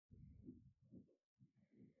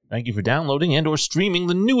Thank you for downloading and or streaming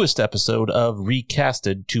the newest episode of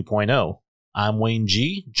Recasted 2.0. I'm Wayne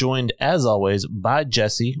G, joined as always by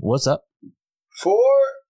Jesse. What's up?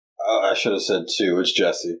 I should have said 2. It's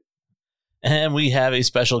Jesse. And we have a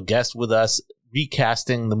special guest with us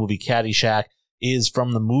recasting the movie Caddyshack. Is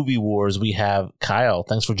from the Movie Wars. We have Kyle.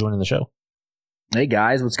 Thanks for joining the show. Hey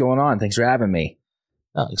guys, what's going on? Thanks for having me.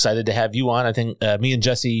 Excited to have you on. I think me and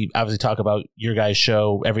Jesse obviously talk about your guys'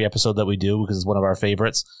 show every episode that we do because it's one of our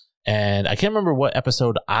favorites. And I can't remember what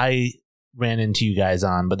episode I ran into you guys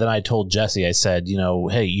on, but then I told Jesse, I said,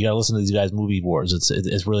 hey, you got to listen to these guys' Movie Wars.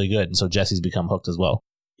 It's really good. And so Jesse's become hooked as well.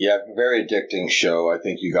 Yeah, very addicting show. I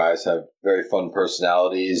think you guys have very fun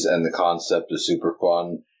personalities and the concept is super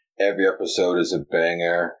fun. Every episode is a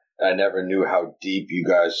banger. I never knew how deep you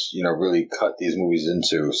guys, really cut these movies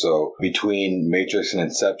into. So between Matrix and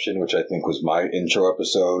Inception, which I think was my intro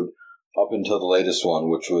episode, up until the latest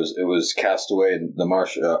one, which was Castaway and The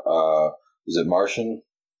Martian. Is it Martian?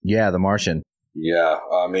 Yeah, The Martian. Yeah,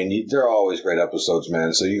 I mean, they're always great episodes,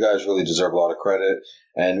 man. So you guys really deserve a lot of credit,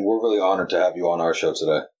 and we're really honored to have you on our show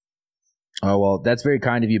today. Oh, well, that's very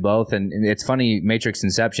kind of you both. And it's funny, Matrix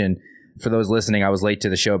Inception, for those listening, I was late to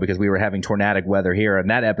the show because we were having tornadic weather here. In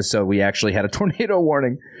that episode, we actually had a tornado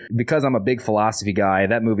warning. Because I'm a big philosophy guy,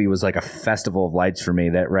 that movie was like a festival of lights for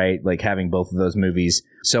me, like having both of those movies.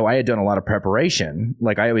 So I had done a lot of preparation,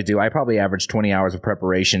 like I always do. I probably averaged 20 hours of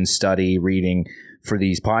preparation, study, reading for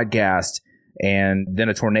these podcasts. And then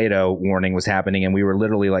a tornado warning was happening, and we were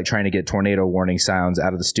literally like trying to get tornado warning sounds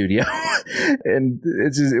out of the studio. And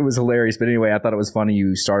it was hilarious. But anyway, I thought it was funny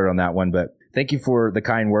you started on that one. But thank you for the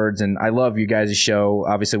kind words. And I love you guys' show.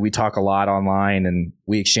 Obviously, we talk a lot online and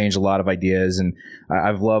we exchange a lot of ideas. And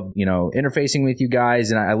I've loved, interfacing with you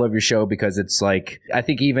guys. And I love your show because it's like, I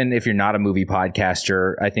think even if you're not a movie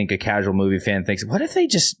podcaster, I think a casual movie fan thinks, what if they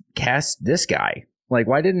just cast this guy? Like,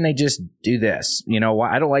 why didn't they just do this?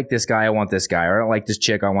 I don't like this guy, I want this guy. Or I don't like this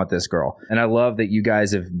chick, I want this girl. And I love that you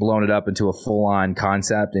guys have blown it up into a full-on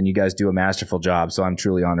concept, and you guys do a masterful job. So I'm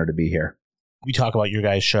truly honored to be here. We talk about your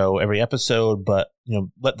guys' show every episode, but,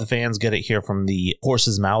 let the fans get it here from the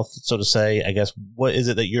horse's mouth, so to say. I guess, what is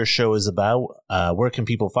it that your show is about? Where can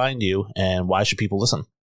people find you, and why should people listen?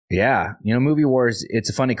 Yeah. Movie Wars, it's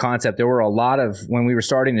a funny concept. When we were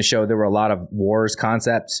starting the show, there were a lot of wars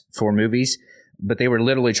concepts for movies. But they were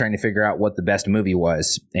literally trying to figure out what the best movie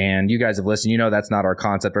was. And you guys have listened, that's not our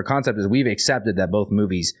concept. Our concept is we've accepted that both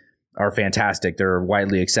movies are fantastic. They're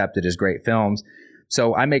widely accepted as great films.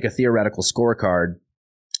 So I make a theoretical scorecard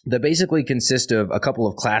that basically consists of a couple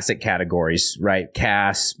of classic categories, right?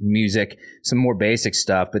 Cast, music, some more basic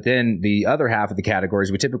stuff. But then the other half of the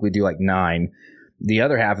categories, we typically do like 9. The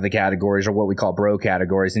other half of the categories are what we call bro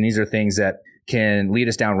categories. And these are things that can lead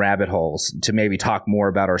us down rabbit holes to maybe talk more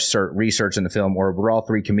about our research in the film, or we're all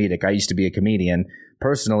 3 comedic. I used to be a comedian.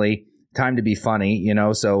 Personally, time to be funny,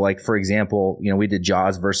 So like, for example, we did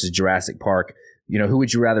Jaws versus Jurassic Park. Who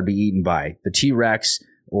would you rather be eaten by, the T-Rex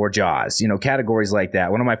or Jaws? Categories like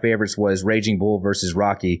that. One of my favorites was Raging Bull versus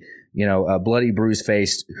Rocky. A bloody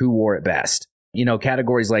bruise-faced, who wore it best?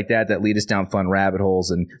 Categories like that lead us down fun rabbit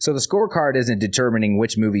holes. And so the scorecard isn't determining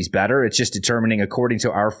which movie's better. It's just determining, according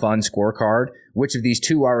to our fun scorecard, which of these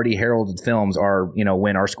 2 already heralded films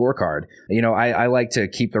win our scorecard. I like to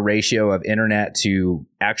keep the ratio of internet to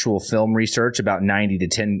actual film research about 90 to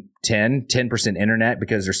 10% internet,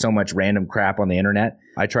 because there's so much random crap on the internet.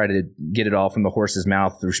 I try to get it all from the horse's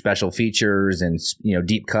mouth through special features and,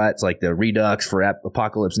 deep cuts like the Redux for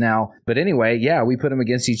Apocalypse Now. But anyway, yeah, we put them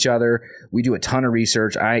against each other. We do a ton of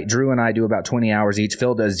research. Drew and I do about 20 hours each.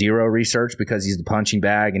 Phil does 0 research because he's the punching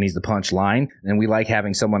bag and he's the punch line. And we like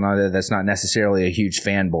having someone on there that's not necessarily a huge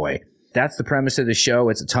fanboy. That's the premise of the show.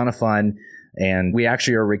 It's a ton of fun. And we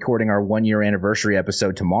actually are recording our 1-year anniversary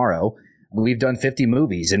episode tomorrow. We've done 50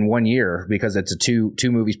 movies in 1 year because it's a two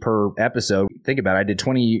movies per episode. Think about it. I did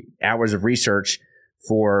 20 hours of research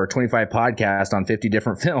for 25 podcasts on 50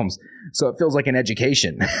 different films. So it feels like an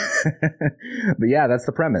education. But yeah, that's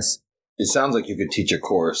the premise. It sounds like you could teach a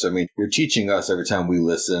course. I mean, you're teaching us every time we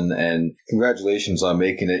listen, and congratulations on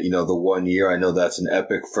making it, the 1 year. I know that's an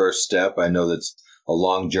epic first step. I know that's a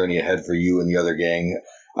long journey ahead for you and the other gang.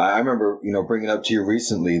 I remember, bringing up to you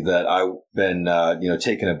recently that I've been,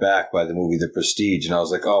 taken aback by the movie The Prestige. And I was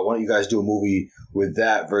like, oh, why don't you guys do a movie with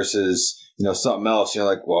that versus, something else?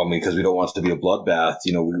 Like, well, because we don't want it to be a bloodbath.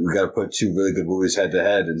 We got to put 2 really good movies head to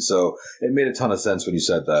head. And so it made a ton of sense when you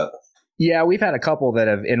said that. Yeah, we've had a couple that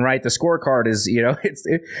have, and right, the scorecard is,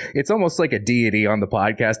 it's almost like a deity on the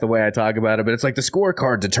podcast, the way I talk about it, but it's like the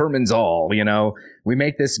scorecard determines all, we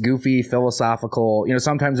make this goofy, philosophical,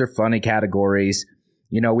 sometimes they're funny categories.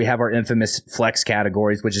 We have our infamous flex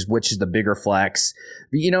categories, which is the bigger flex.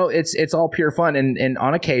 It's all pure fun. And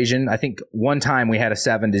on occasion, I think one time we had a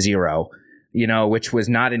 7-0, which was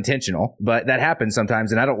not intentional, but that happens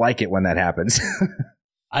sometimes. And I don't like it when that happens.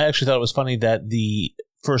 I actually thought it was funny that the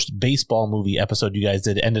first baseball movie episode you guys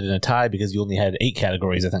did ended in a tie because you only had 8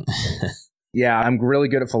 categories, I think. Yeah, I'm really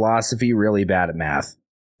good at philosophy, really bad at math.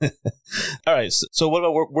 All right. So what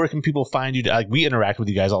about where can people find you? We interact with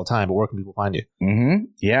you guys all the time, but where can people find you? Mm-hmm.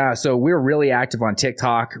 Yeah. So we're really active on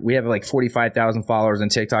TikTok. We have like 45,000 followers on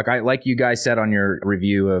TikTok. Like you guys said on your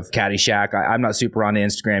review of Caddyshack, I'm not super on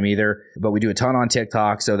Instagram either, but we do a ton on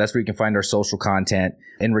TikTok. So that's where you can find our social content.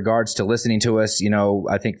 In regards to listening to us,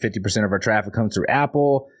 I think 50% of our traffic comes through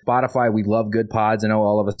Apple, Spotify. We love Good Pods. I know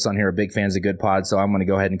all of us on here are big fans of Good Pods. So I'm going to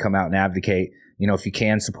go ahead and come out and advocate. If you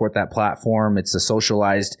can support that platform, it's a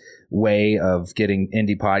socialized way of getting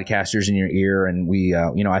indie podcasters in your ear. And we,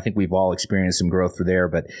 I think we've all experienced some growth through there.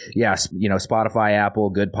 But yeah, Spotify, Apple,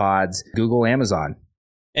 Good Pods, Google, Amazon.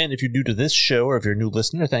 And if you're new to this show or if you're a new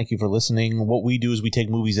listener, thank you for listening. What we do is we take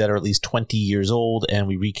movies that are at least 20 years old and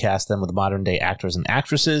we recast them with modern day actors and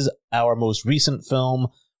actresses. Our most recent film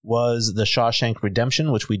was The Shawshank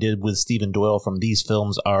Redemption, which we did with Stephen Doyle from These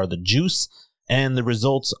Films Are the Juice. And the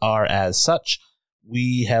results are as such.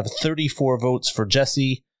 We have 34 votes for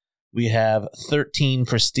Jesse. We have 13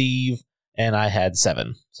 for Steve. And I had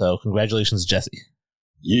 7. So congratulations, Jesse.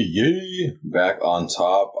 Yeah. Back on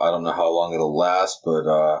top. I don't know how long it'll last, but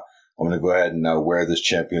I'm going to go ahead and wear this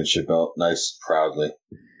championship belt nice proudly.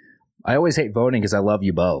 I always hate voting because I love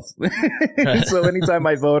you both. So anytime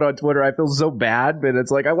I vote on Twitter, I feel so bad, but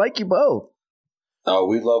it's like, I like you both.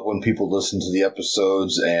 We love when people listen to the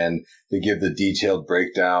episodes and they give the detailed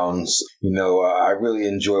breakdowns. I really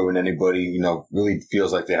enjoy when anybody, really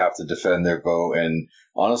feels like they have to defend their vote. And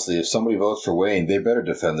honestly, if somebody votes for Wayne, they better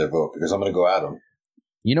defend their vote because I'm going to go at them.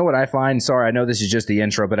 You know what I find? Sorry, I know this is just the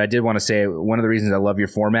intro, but I did want to say one of the reasons I love your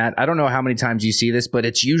format. I don't know how many times you see this, but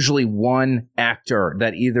it's usually one actor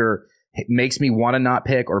that either makes me want to not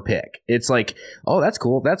pick or pick. It's like, oh, that's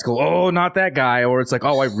cool. Oh, not that guy. Or it's like,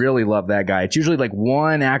 oh, I really love that guy. It's usually like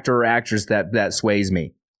one actor or actress that sways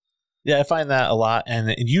me. Yeah, I find that a lot.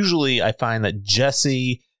 And usually I find that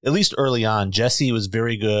Jesse, at least early on, Jesse was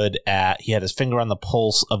very good he had his finger on the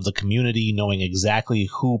pulse of the community, knowing exactly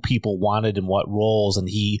who people wanted and what roles. And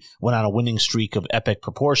he went on a winning streak of epic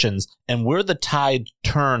proportions. And where the tide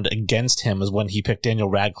turned against him is when he picked Daniel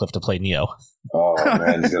Radcliffe to play Neo. Oh,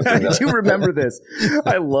 man. I do remember this.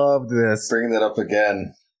 I loved this. Bringing that up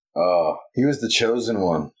again. He was the chosen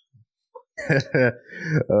one.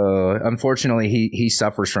 Unfortunately, he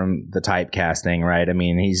suffers from the typecasting, right? I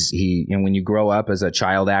mean, when you grow up as a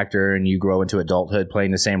child actor and you grow into adulthood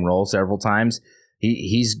playing the same role several times,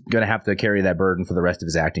 he's going to have to carry that burden for the rest of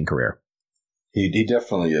his acting career. He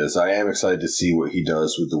definitely is. I am excited to see what he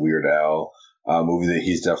does with the Weird Al movie that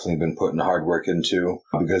he's definitely been putting hard work into,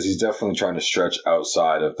 because he's definitely trying to stretch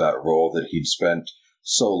outside of that role that he'd spent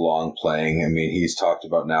so long playing. I mean, he's talked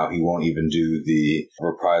about now he won't even do the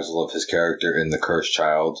reprisal of his character in The Cursed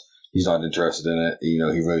Child. He's not interested in it. He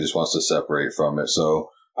really just wants to separate from it. So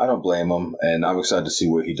I don't blame him, and I'm excited to see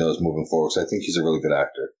what he does moving forward, because I think he's a really good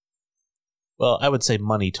actor. Well, I would say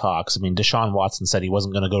money talks. I mean, Deshaun Watson said he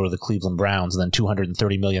wasn't going to go to the Cleveland Browns, and then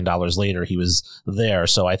 $230 million later, he was there.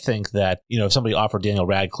 So I think that, if somebody offered Daniel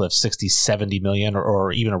Radcliffe $60-70 million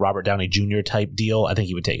or even a Robert Downey Jr. type deal, I think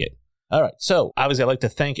he would take it. All right. So obviously, I'd like to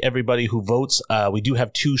thank everybody who votes. We do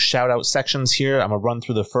have 2 shout-out sections here. I'm going to run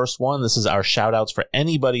through the first one. This is our shout-outs for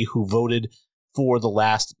anybody who voted for the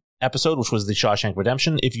last episode, which was The Shawshank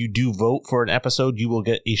Redemption. If you do vote for an episode, you will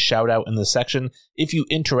get a shout-out in this section. If you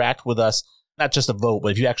interact with us, not just a vote,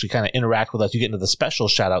 but if you actually kind of interact with us, you get into the special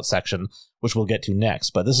shout-out section, which we'll get to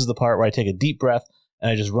next. But this is the part where I take a deep breath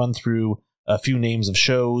and I just run through a few names of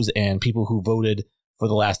shows and people who voted for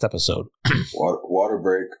the last episode. Water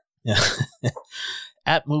break.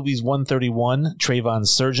 At Movies 131, Trayvon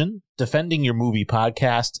Surgeon, Defending Your Movie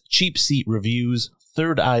Podcast, Cheap Seat Reviews,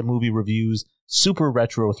 Third Eye Movie Reviews, Super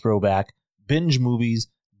Retro Throwback, Binge Movies,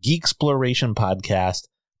 Geeksploration Podcast,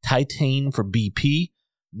 Titan for BP,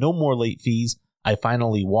 No More Late Fees, I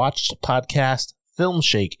Finally Watched Podcast, Film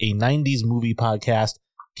Shake, a 90s movie podcast,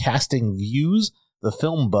 Casting Views, The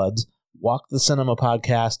Film Buds, Walk the Cinema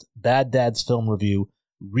Podcast, Bad Dad's Film Review,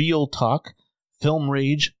 Real Talk, Film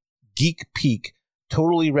Rage, Geek Peak,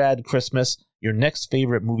 Totally Rad Christmas, Your Next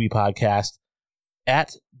Favorite Movie Podcast,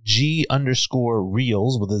 at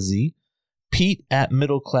G_Reels with a Z, Pete at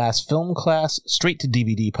Middle Class Film Class, Straight to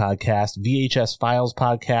DVD Podcast, VHS Files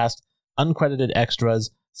Podcast, Uncredited Extras,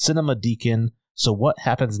 Cinema Deacon, So What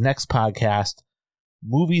Happens Next Podcast,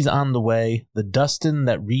 Movies on the Way, The Dustin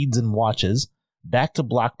That Reads and Watches, Back to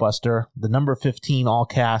Blockbuster, The Number 15 All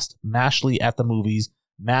Cast, Mashley at the Movies,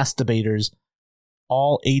 Mass Debaters,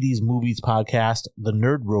 All 80s Movies Podcast, The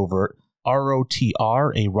Nerd Rover,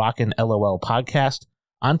 ROTR, a Rockin' LOL podcast,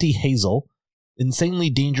 Auntie Hazel, Insanely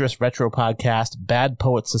Dangerous Retro Podcast, Bad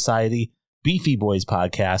Poets Society, Beefy Boys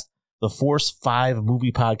Podcast, The Force 5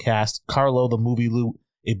 Movie Podcast, Carlo the Movie Loot,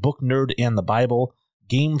 A Book Nerd and the Bible,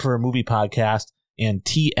 Game for a Movie Podcast, and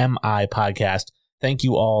TMI Podcast. Thank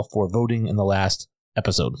you all for voting in the last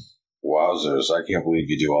episode. Wowzers, I can't believe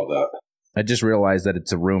you do all that. I just realized that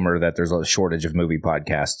it's a rumor that there's a shortage of movie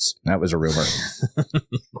podcasts. That was a rumor.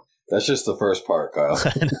 That's just the first part, Kyle.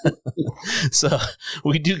 So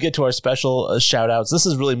we do get to our special shout outs. This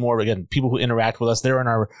is really more, again, people who interact with us. They're in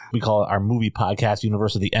our, we call it our movie podcast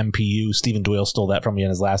universe, of the MPU. Stephen Doyle stole that from me in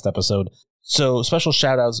his last episode. So special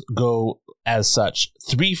shout outs go as such.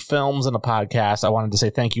 3 films in a podcast. I wanted to say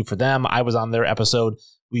thank you for them. I was on their episode.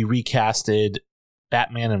 We recasted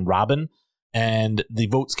Batman and Robin, and the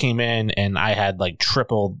votes came in, and I had like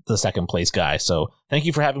triple the second place guy. So thank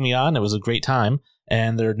you for having me on. It was a great time.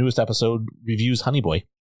 And their newest episode reviews Honey Boy.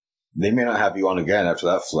 They may not have you on again after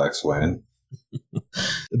that flex, Wayne.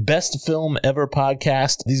 Best Film Ever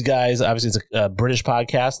podcast. These guys, obviously, it's a British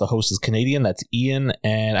podcast. The host is Canadian. That's Ian.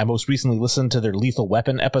 And I most recently listened to their Lethal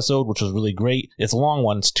Weapon episode, which was really great. It's a long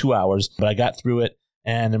one. It's 2 hours, but I got through it.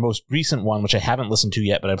 And their most recent one, which I haven't listened to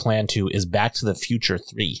yet, but I plan to, is Back to the Future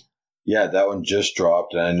 3. Yeah, that one just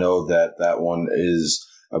dropped. And I know that one is,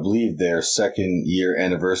 I believe, their 2nd year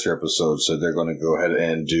anniversary episode. So they're going to go ahead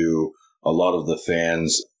and do a lot of the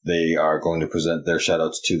fans. They are going to present their shout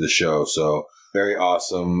outs to the show. So very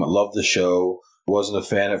awesome. Love the show. Wasn't a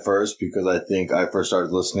fan at first because I think I first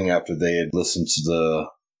started listening after they had listened to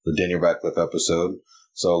the Daniel Radcliffe episode.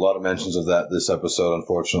 So a lot of mentions of that this episode,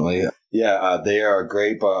 unfortunately. Yeah, they are a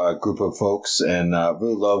great group of folks, and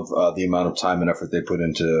really love the amount of time and effort they put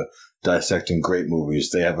into dissecting great movies.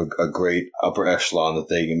 They have a great upper echelon that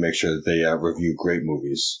they can make sure that they review great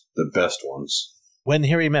movies, the best ones. When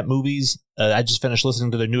Harry Met Movies, I just finished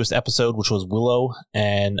listening to their newest episode, which was Willow.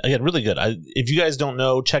 And again, really good. If you guys don't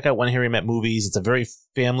know, check out When Harry Met Movies. It's a very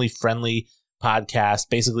family-friendly podcast.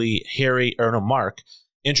 Basically, Mark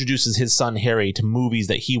introduces his son Harry to movies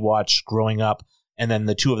that he watched growing up, and then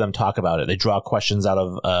the two of them talk about it. They draw questions out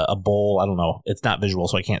of a bowl. I don't know. It's not visual,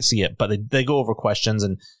 so I can't see it, but they go over questions,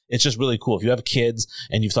 and it's just really cool. If you have kids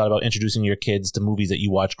and you've thought about introducing your kids to movies that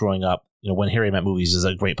you watched growing up, When Harry Met Movies is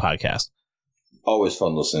a great podcast. Always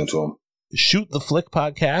fun listening to them. Shoot the Flick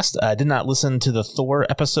podcast. I did not listen to the Thor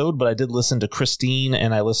episode, but I did listen to Christine,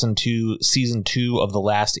 and I listened to season 2 of The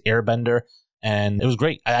Last Airbender, and it was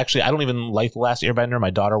great. I don't even like The Last Airbender. My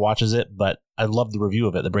daughter watches it, but I love the review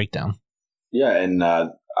of it, the breakdown. Yeah, and I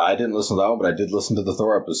didn't listen to that one, but I did listen to the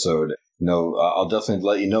Thor episode. I'll definitely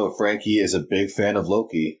let you know Frankie is a big fan of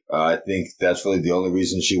Loki. I think that's really the only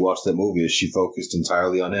reason she watched that movie is she focused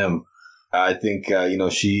entirely on him. I think,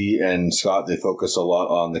 she and Scott, they focus a lot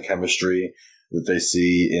on the chemistry that they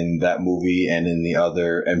see in that movie and in the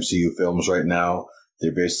other MCU films right now.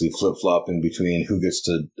 They're basically flip-flopping between who gets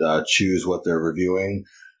to choose what they're reviewing.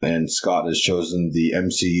 And Scott has chosen the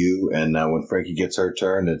MCU. And when Frankie gets her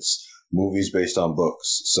turn, it's movies based on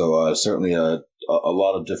books. So certainly a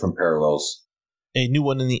lot of different parallels. A new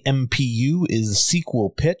one in the MPU is Sequel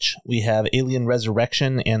Pitch. We have Alien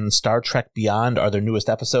Resurrection and Star Trek Beyond are their newest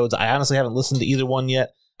episodes. I honestly haven't listened to either one yet.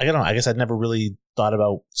 I don't know. I guess I'd never really thought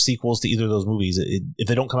about sequels to either of those movies. If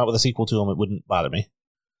they don't come out with a sequel to them, it wouldn't bother me.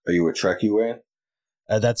 Are you a Trekkie, Wayne?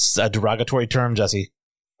 That's a derogatory term, Jesse.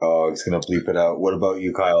 Oh, he's going to bleep it out. What about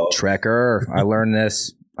you, Kyle? Trekker. I learned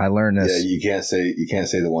this. Yeah, you can't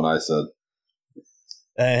say the one I said.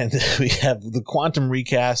 And we have the Quantum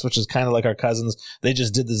Recast, which is kind of like our cousins. They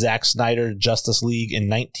just did the Zack Snyder Justice League in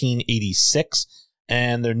 1986.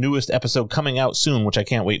 And their newest episode coming out soon, which I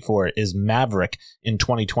can't wait for, is Maverick in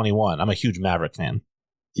 2021. I'm a huge Maverick fan.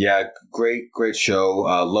 Yeah, great show.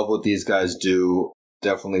 Love what these guys do.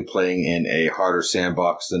 Definitely playing in a harder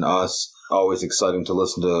sandbox than us. Always exciting to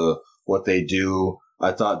listen to what they do.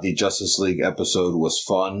 I thought the Justice League episode was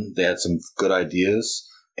fun. They had some good ideas.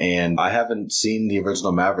 And I haven't seen the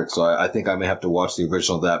original Maverick, so I think I may have to watch the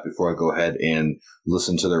original of that before I go ahead and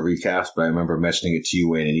listen to the recast. But I remember mentioning it to you,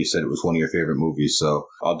 Wayne, and you said it was one of your favorite movies. So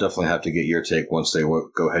I'll definitely have to get your take once they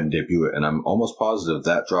go ahead and debut it. And I'm almost positive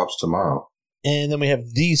that drops tomorrow. And then we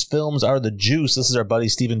have These Films Are the Juice. This is our buddy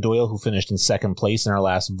Stephen Doyle, who finished in second place in our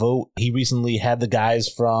last vote. He recently had the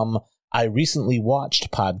guys from I Recently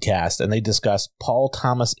Watched podcast, and they discussed Paul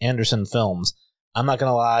Thomas Anderson films. I'm not going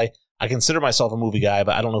to lie. I consider myself a movie guy,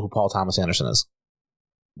 but I don't know who Paul Thomas Anderson is.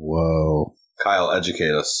 Whoa. Kyle,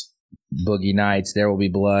 educate us. Boogie Nights, There Will Be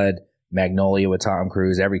Blood, Magnolia with Tom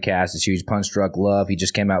Cruise. Every cast is huge. Punch Drunk Love. He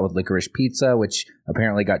just came out with Licorice Pizza, which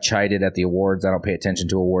apparently got chided at the awards. I don't pay attention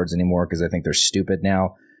to awards anymore because I think they're stupid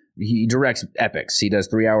now. He directs epics. He does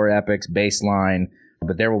 3-hour epics, Baseline,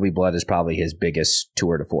 but There Will Be Blood is probably his biggest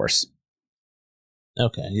tour de force.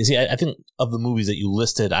 Okay. You see, I think of the movies that you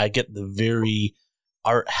listed, I get the very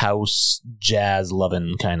art house, jazz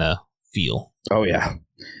loving kind of feel. Oh, yeah.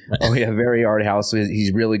 Oh, yeah, very art house.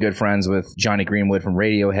 He's really good friends with Johnny Greenwood from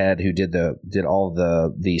Radiohead, who did all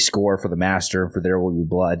the score for The Master for There Will Be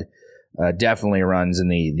Blood. Definitely runs in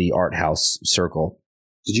the art house circle.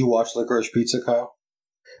 Did you watch Licorice Pizza, Kyle?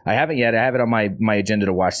 I haven't yet. I have it on my agenda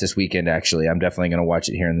to watch this weekend, actually. I'm definitely going to watch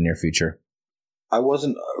it here in the near future. I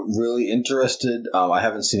wasn't really interested. I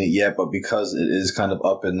haven't seen it yet, but because it is kind of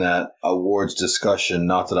up in that awards discussion,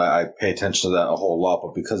 not that I pay attention to that a whole lot,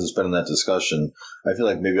 but because it's been in that discussion, I feel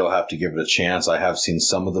like maybe I'll have to give it a chance. I have seen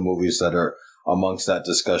some of the movies that are amongst that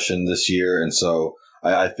discussion this year, and so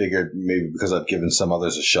I figured maybe because I've given some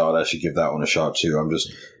others a shot, I should give that one a shot too.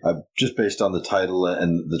 I'm just based on the title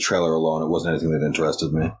and the trailer alone, it wasn't anything that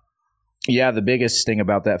interested me. Yeah, the biggest thing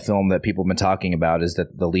about that film that people have been talking about is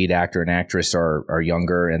that the lead actor and actress are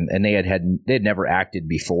younger, and they had never acted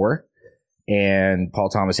before. And Paul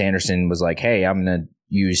Thomas Anderson was like, "Hey, I'm going to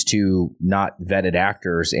use 2 not vetted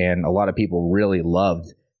actors," and a lot of people really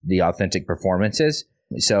loved the authentic performances.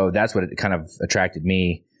 So that's what it kind of attracted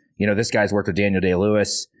me. You know, this guy's worked with Daniel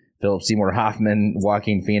Day-Lewis, Philip Seymour Hoffman,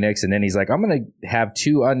 Joaquin Phoenix, and then he's like, "I'm going to have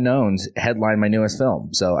 2 unknowns headline my newest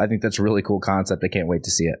film." So I think that's a really cool concept. I can't wait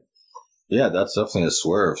to see it. Yeah, that's definitely a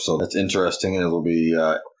swerve. So that's interesting, and it'll be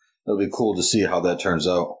cool to see how that turns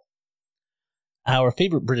out. Our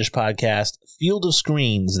favorite British podcast, Field of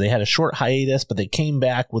Screens. They had a short hiatus, but they came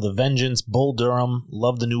back with a vengeance. Bull Durham.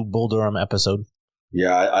 Love the new Bull Durham episode.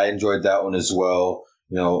 Yeah, I enjoyed that one as well.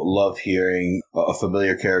 You know, love hearing a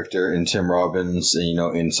familiar character in Tim Robbins, you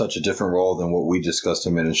know, in such a different role than what we discussed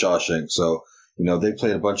him in Shawshank. So, you know, they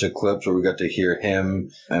played a bunch of clips where we got to hear him,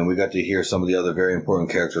 and we got to hear some of the other very important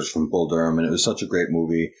characters from Bull Durham, and it was such a great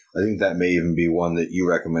movie. I think that may even be one that you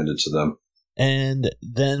recommended to them. And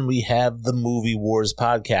then we have the Movie Wars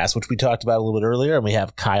podcast, which we talked about a little bit earlier, and we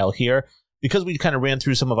have Kyle here. Because we kind of ran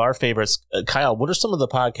through some of our favorites, Kyle, what are some of the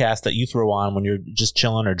podcasts that you throw on when you're just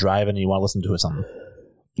chilling or driving and you want to listen to something?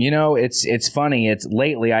 You know, it's funny. It's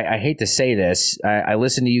lately, I hate to say this, I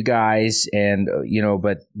listen to you guys and, you know,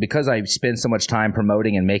 but because I spend so much time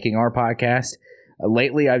promoting and making our podcast,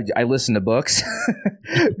 lately I listen to books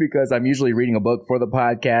because I'm usually reading a book for the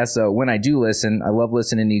podcast. So when I do listen, I love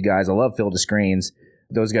listening to you guys. I love Field of Screens.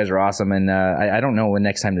 Those guys are awesome. And I don't know when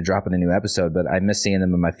next time to drop in a new episode, but I miss seeing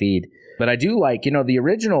them in my feed. But I do like, you know, the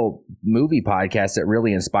original movie podcast that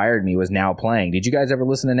really inspired me was Now Playing. Did you guys ever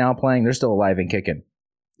listen to Now Playing? They're still alive and kicking.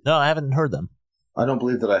 No, I haven't heard them. I don't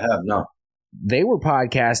believe that I have, no. They were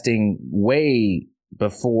podcasting way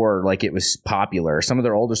before like it was popular. Some of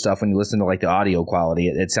their older stuff, when you listen to like the audio quality,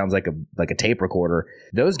 it sounds like a tape recorder.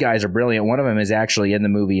 Those guys are brilliant. One of them is actually in the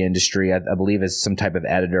movie industry. I believe is some type of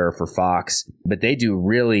editor for Fox, but they do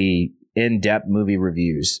really in-depth movie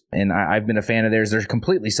reviews. And I've been a fan of theirs. They're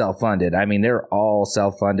completely self-funded. I mean, they're all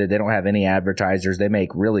self-funded. They don't have any advertisers. They make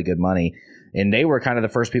really good money. And they were kind of the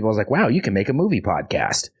first people I was like, wow, you can make a movie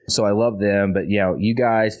podcast. So I love them. But, you know, you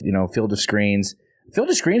guys, you know, Field of Screens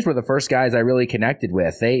were the first guys I really connected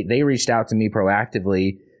with. They reached out to me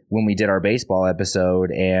proactively when we did our baseball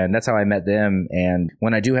episode, and that's how I met them. And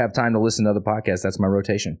when I do have time to listen to other podcasts, that's my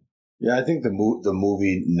rotation. Yeah, I think the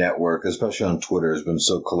movie network, especially on Twitter, has been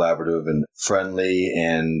so collaborative and friendly,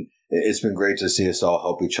 and it's been great to see us all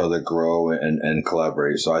help each other grow and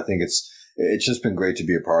collaborate. So I think it's just been great to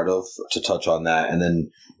be a part of, to touch on that. And then,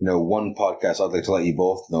 you know, one podcast I'd like to let you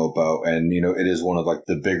both know about, and, you know, it is one of like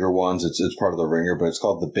the bigger ones. It's part of the Ringer, but it's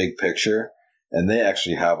called The Big Picture. And they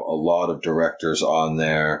actually have a lot of directors on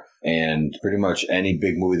there, and pretty much any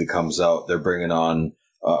big movie that comes out, they're bringing on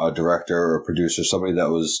a director or a producer, somebody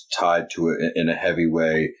that was tied to it in a heavy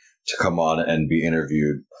way, to come on and be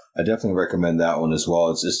interviewed. I definitely recommend that one as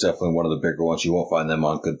well. It's definitely one of the bigger ones. You won't find them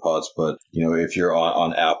on Good Pods, but, you know, if you're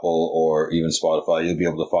on Apple or even Spotify, you'll be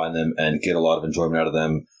able to find them and get a lot of enjoyment out of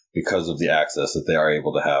them because of the access that they are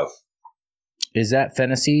able to have. Is that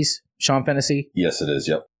Fennessy's? Sean Fennessy? Yes, it is.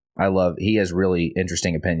 Yep. He has really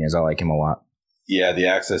interesting opinions. I like him a lot. Yeah, the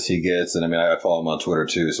access he gets. And I mean, I follow him on Twitter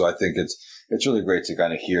too. So I think it's really great to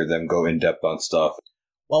kind of hear them go in depth on stuff.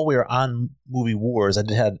 While we were on Movie Wars, I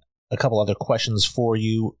did have a couple other questions for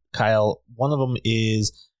you, Kyle. One of them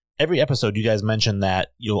is, every episode you guys mentioned that,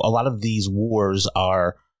 you know, a lot of these wars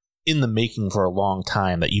are in the making for a long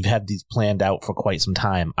time, that you've had these planned out for quite some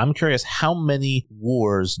time. I'm curious, how many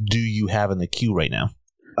wars do you have in the queue right now?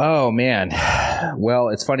 Oh, man. Well,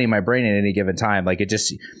 it's funny, my brain at any given time, like it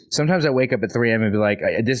just, sometimes I wake up at 3 a.m. and be like,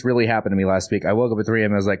 this really happened to me last week. I woke up at 3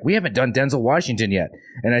 a.m. and I was like, we haven't done Denzel Washington yet.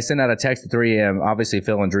 And I sent out a text at 3 a.m. Obviously,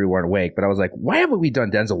 Phil and Drew weren't awake, but I was like, why haven't we done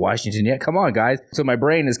Denzel Washington yet? Come on, guys. So my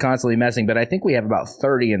brain is constantly messing, but I think we have about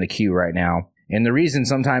 30 in the queue right now. And the reason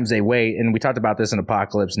sometimes they wait, and we talked about this in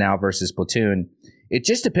Apocalypse Now versus Platoon, it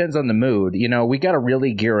just depends on the mood. You know, we got to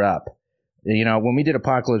really gear up. You know, when we did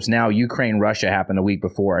Apocalypse Now, Ukraine, Russia happened a week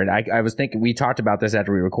before. And I was thinking, we talked about this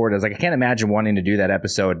after we recorded. I was like, I can't imagine wanting to do that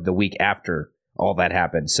episode the week after all that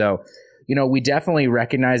happened. So, you know, we definitely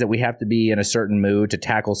recognize that we have to be in a certain mood to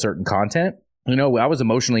tackle certain content. You know, I was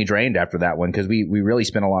emotionally drained after that one because we really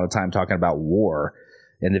spent a lot of time talking about war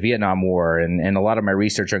and the Vietnam War, and a lot of my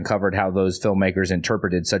research uncovered how those filmmakers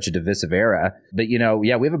interpreted such a divisive era. But, you know,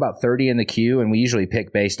 yeah, we have about 30 in the queue, and we usually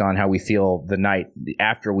pick based on how we feel the night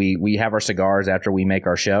after we have our cigars after we make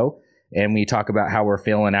our show, and we talk about how we're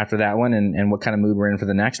feeling after that one and what kind of mood we're in for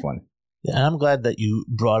the next one. Yeah, and I'm glad that you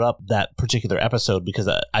brought up that particular episode, because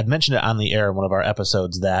I'd mentioned it on the air in one of our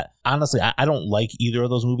episodes that, honestly, I don't like either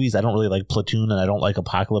of those movies. I don't really like Platoon, and I don't like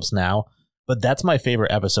Apocalypse Now. But that's my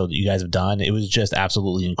favorite episode that you guys have done. It was just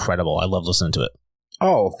absolutely incredible. I love listening to it.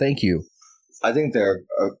 Oh, thank you. I think there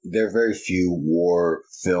are very few war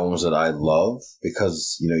films that I love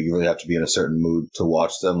because, you know, you really have to be in a certain mood to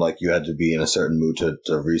watch them. Like you had to be in a certain mood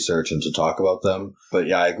to research and to talk about them. But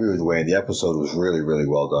yeah, I agree with Wayne. The episode was really, really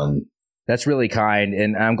well done. That's really kind,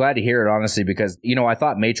 and I'm glad to hear it, honestly, because, you know, I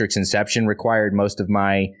thought Matrix Inception required most of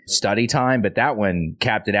my study time, but that one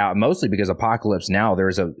capped it out, mostly because Apocalypse Now,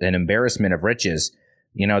 there's an embarrassment of riches.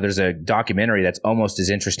 You know, there's a documentary that's almost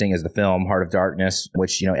as interesting as the film, Heart of Darkness,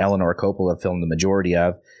 which, you know, Eleanor Coppola filmed the majority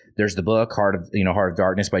of. There's the book, Heart of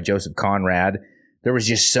Darkness by Joseph Conrad. There was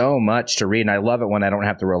just so much to read, and I love it when I don't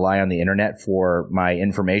have to rely on the internet for my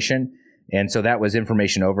information. And so that was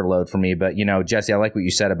information overload for me. But, you know, Jesse, I like what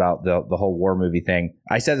you said about the whole war movie thing.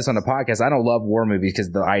 I said this on the podcast. I don't love war movies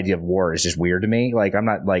because the idea of war is just weird to me. Like, I'm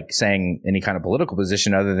not like saying any kind of political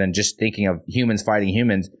position other than just thinking of humans fighting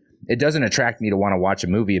humans. It doesn't attract me to want to watch a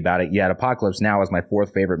movie about it. Yet Apocalypse Now is my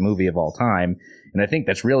 4th favorite movie of all time. And I think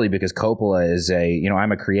that's really because Coppola is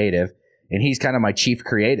I'm a creative, and he's kind of my chief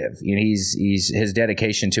creative. You know, he's his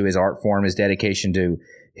dedication to his art form, his dedication to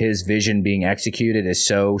his vision being executed is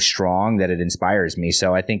so strong that it inspires me.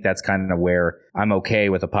 So I think that's kind of where I'm okay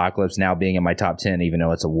with Apocalypse Now being in my top 10, even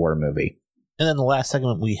though it's a war movie. And then the last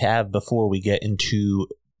segment we have before we get into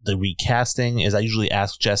the recasting is I usually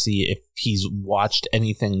ask Jesse if he's watched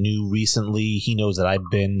anything new recently. He knows that I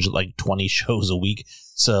binge like 20 shows a week.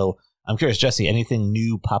 So I'm curious, Jesse, anything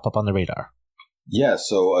new pop up on the radar? Yeah,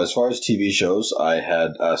 so as far as TV shows, I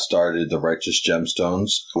had started The Righteous Gemstones,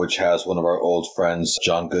 which has one of our old friends,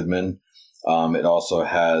 John Goodman. It also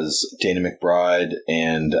has Dana McBride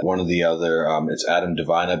and one of the other, it's Adam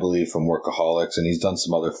Devine, I believe, from Workaholics, and he's done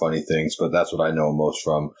some other funny things, but that's what I know most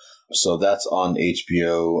from. So that's on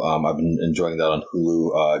HBO. I've been enjoying that on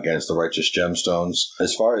Hulu against The Righteous Gemstones.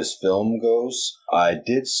 As far as film goes, I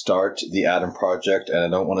did start The Adam Project, and I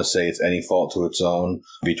don't want to say it's any fault to its own.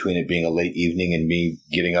 Between it being a late evening and me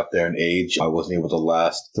getting up there in age, I wasn't able to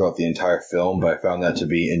last throughout the entire film, but I found that to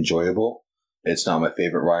be enjoyable. It's not my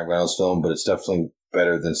favorite Ryan Reynolds film, but it's definitely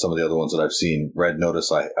better than some of the other ones that I've seen. Red Notice,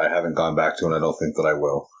 I haven't gone back to, and I don't think that I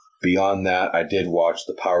will. Beyond that, I did watch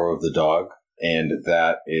The Power of the Dog. And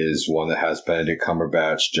that is one that has Benedict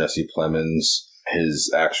Cumberbatch, Jesse Plemons,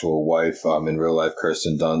 his actual wife in real life,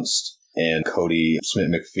 Kirsten Dunst, and Cody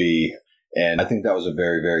Smith-McPhee. And I think that was a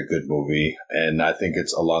very, very good movie. And I think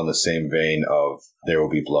it's along the same vein of There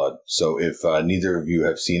Will Be Blood. So if neither of you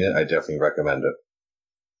have seen it, I definitely recommend it.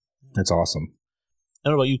 That's awesome. I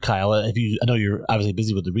don't know about you, Kyle. I know you're obviously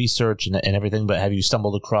busy with the research and everything, but have you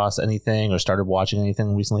stumbled across anything or started watching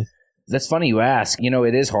anything recently? That's funny you ask. You know,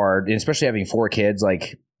 it is hard, especially having 4 kids.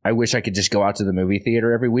 Like, I wish I could just go out to the movie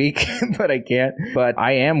theater every week, but I can't. But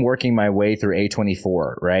I am working my way through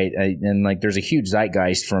A24, right? And like, there's a huge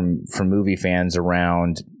zeitgeist from movie fans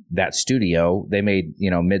around that studio. They made,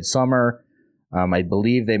 Midsommar. I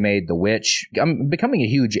believe they made The Witch. I'm becoming a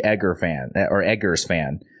huge Eggers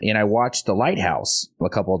fan. And I watched The Lighthouse a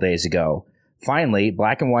couple of days ago. Finally,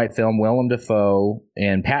 black and white film, Willem Dafoe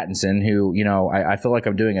and Pattinson, who, I feel like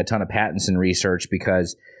I'm doing a ton of Pattinson research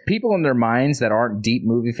because people in their minds that aren't deep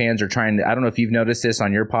movie fans are trying to, I don't know if you've noticed this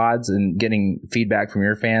on your pods and getting feedback from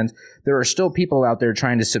your fans, there are still people out there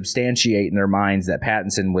trying to substantiate in their minds that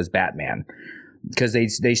Pattinson was Batman because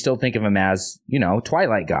they still think of him as,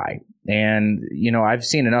 Twilight guy. And, you know, I've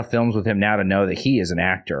seen enough films with him now to know that he is an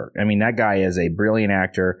actor. I mean, that guy is a brilliant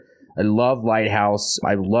actor. I love Lighthouse.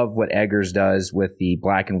 I love what Eggers does with the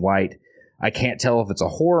black and white. I can't tell if it's a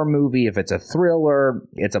horror movie, if it's a thriller,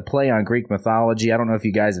 it's a play on Greek mythology. I don't know if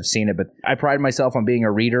you guys have seen it, but I pride myself on being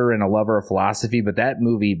a reader and a lover of philosophy, but that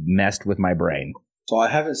movie messed with my brain. So I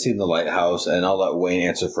haven't seen The Lighthouse, and I'll let Wayne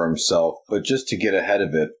answer for himself. But just to get ahead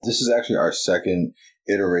of it, this is actually our second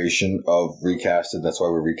iteration of Recasted. That's why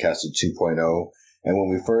we're Recasted 2.0. And when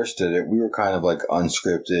we first did it, we were kind of like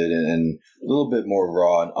unscripted and a little bit more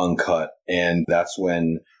raw and uncut. And that's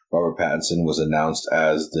when Robert Pattinson was announced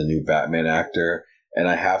as the new Batman actor. And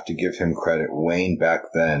I have to give him credit. Wayne back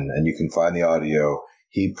then, and you can find the audio,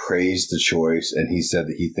 he praised the choice and he said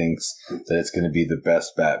that he thinks that it's going to be the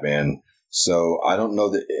best Batman. So I don't know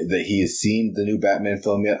that he has seen the new Batman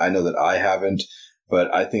film yet. I know that I haven't,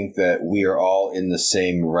 but I think that we are all in the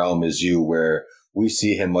same realm as you, where we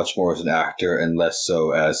see him much more as an actor and less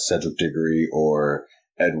so as Cedric Diggory or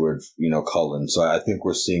Edward, Cullen. So I think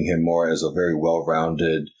we're seeing him more as a very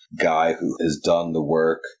well-rounded guy who has done the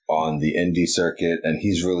work on the indie circuit, and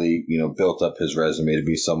he's really, built up his resume to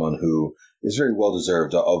be someone who is very well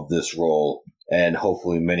deserved of this role, and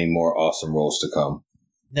hopefully many more awesome roles to come.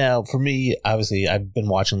 Now, for me, obviously, I've been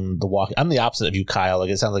watching The Walking. I'm the opposite of you, Kyle. Like,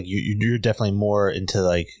 it sounds like you're definitely more into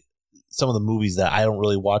like some of the movies that I don't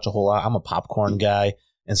really watch a whole lot. I'm a popcorn guy,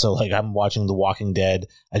 and so like I'm watching The Walking Dead.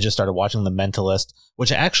 I just started watching The Mentalist,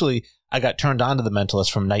 which I got turned on to The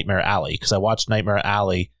Mentalist from Nightmare Alley, because I watched Nightmare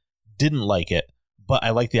Alley, didn't like it, but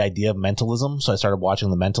I like the idea of mentalism, so I started watching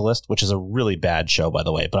The Mentalist, which is a really bad show, by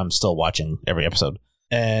the way, but I'm still watching every episode.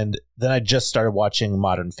 And then I just started watching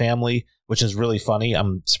Modern Family, which is really funny.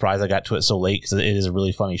 I'm surprised I got to it so late because it is a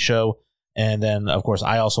really funny show. And then, of course,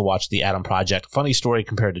 I also watched The Adam Project. Funny story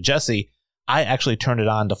compared to Jesse, I actually turned it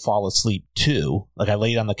on to fall asleep too. Like, I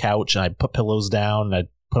laid on the couch and I put pillows down and I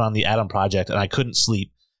put on The Adam Project and I couldn't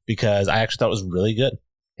sleep because I actually thought it was really good.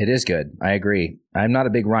 It is good. I agree. I'm not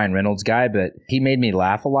a big Ryan Reynolds guy, but he made me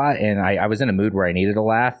laugh a lot, and I was in a mood where I needed a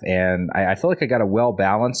laugh, and I feel like I got a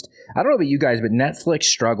well-balanced... I don't know about you guys, but Netflix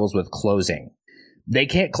struggles with closing. They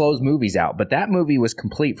can't close movies out, but that movie was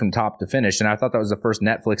complete from top to finish, and I thought that was the first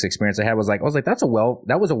Netflix experience I had. I was like,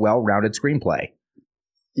 that was a well-rounded screenplay.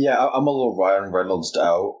 Yeah, I'm a little Ryan Reynolds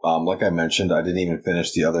out. Like I mentioned, I didn't even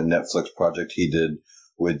finish the other Netflix project he did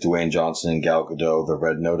with Dwayne Johnson and Gal Gadot, The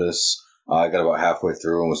Red Notice. I got about halfway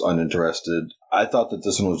through and was uninterested. I thought that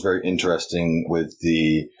this one was very interesting with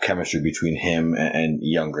the chemistry between him and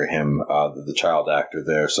younger him, the child actor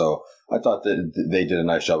there. So I thought that they did a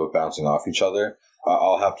nice job of bouncing off each other.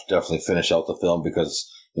 I'll have to definitely finish out the film because,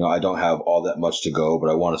 I don't have all that much to go, but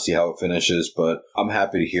I want to see how it finishes. But I'm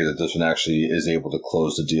happy to hear that this one actually is able to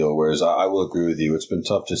close the deal, whereas I will agree with you. It's been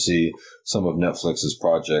tough to see some of Netflix's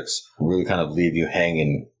projects really kind of leave you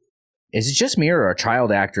hanging. Is it just me or are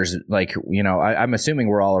child actors, like, I'm assuming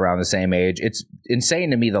we're all around the same age. It's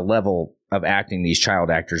insane to me the level of acting these child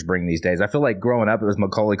actors bring these days. I feel like growing up, it was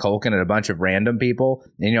Macaulay Culkin and a bunch of random people,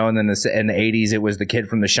 and then in the 80s, it was the kid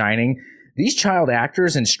from The Shining. These child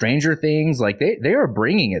actors in Stranger Things, like they are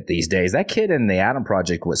bringing it these days. That kid in The Adam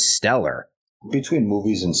Project was stellar. Between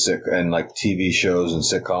movies and like TV shows and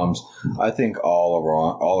sitcoms, I think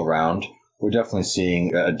all around, we're definitely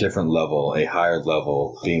seeing a different level, a higher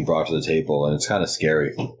level being brought to the table, and it's kind of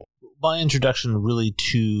scary. My introduction really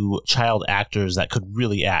to child actors that could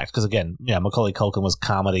really act, because again, Macaulay Culkin was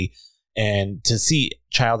comedy, and to see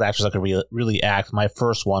child actors that could really act, my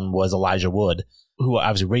first one was Elijah Wood, who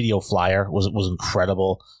obviously Radio Flyer was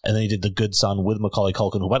incredible, and then he did The Good Son with Macaulay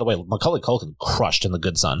Culkin, who, by the way, Macaulay Culkin crushed in The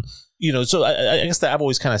Good Son. So I guess that I've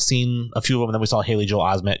always kind of seen a few of them, and then we saw Haley Joel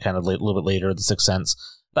Osment kind of a little bit later, The Sixth Sense.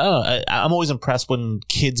 But I don't know, I'm always impressed when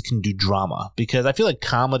kids can do drama, because I feel like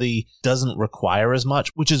comedy doesn't require as much,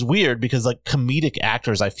 which is weird because like comedic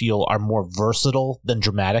actors I feel are more versatile than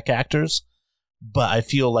dramatic actors, but I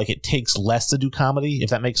feel like it takes less to do comedy, if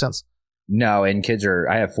that makes sense. No, and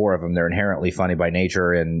I have 4 of them. They're inherently funny by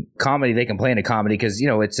nature, and comedy, they can play into comedy because,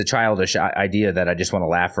 it's a childish idea that I just want to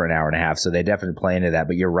laugh for an hour and a half. So they definitely play into that.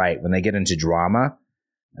 But you're right. When they get into drama,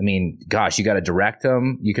 I mean, gosh, you got to direct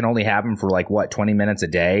them. You can only have them for 20 minutes a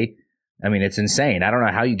day. I mean, it's insane. I don't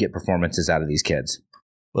know how you get performances out of these kids.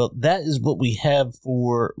 Well, that is what we have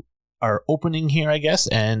for our opening here, I guess.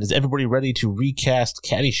 And is everybody ready to recast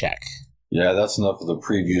Caddyshack? Yeah, that's enough of the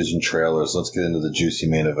previews and trailers. Let's get into the juicy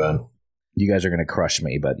main event. You guys are going to crush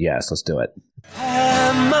me, but yes, let's do it.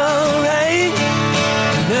 I'm alright.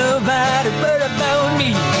 Nobody but about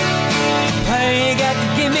me. Why you got to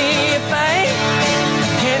give me a fight?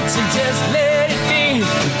 Can't you just let it be?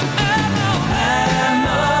 I'm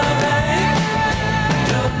alright.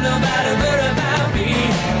 Don't nobody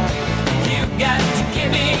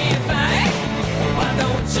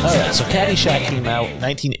So Caddyshack came out in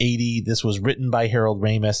 1980. This was written by Harold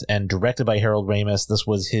Ramis and directed by Harold Ramis. This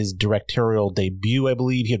was his directorial debut, I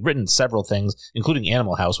believe. He had written several things, including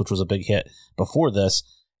Animal House, which was a big hit before this.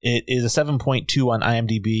 It is a 7.2 on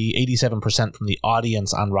IMDb, 87% from the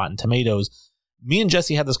audience on Rotten Tomatoes. Me and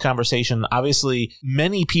Jesse had this conversation. Obviously,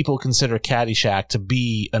 many people consider Caddyshack to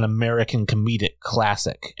be an American comedic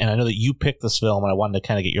classic. And I know that you picked this film, and I wanted to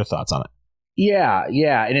kind of get your thoughts on it. Yeah,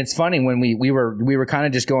 and it's funny when we were kind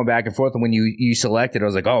of just going back and forth, and when you selected, I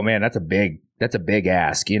was like, oh man, that's a big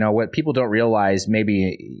ask. You know what people don't realize,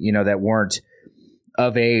 maybe that weren't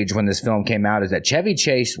of age when this film came out, is that Chevy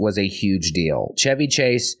Chase was a huge deal. Chevy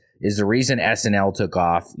Chase is the reason SNL took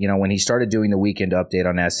off. When he started doing the Weekend Update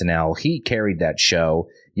on SNL, he carried that show.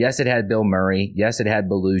 Yes, it had Bill Murray. Yes, it had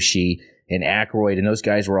Belushi and Aykroyd, and those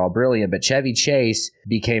guys were all brilliant, but Chevy Chase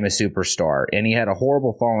became a superstar, and he had a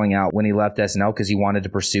horrible falling out when he left SNL because he wanted to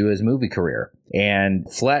pursue his movie career. And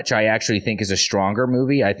Fletch, I actually think, is a stronger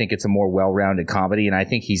movie. I think it's a more well-rounded comedy, and I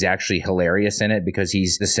think he's actually hilarious in it because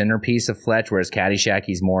he's the centerpiece of Fletch, whereas Caddyshack,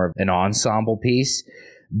 he's more of an ensemble piece.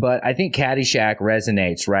 But I think Caddyshack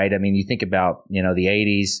resonates, right? I mean, you think about, the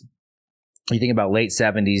 80s, you think about late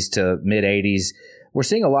 70s to mid 80s, we're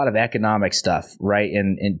seeing a lot of economic stuff, right?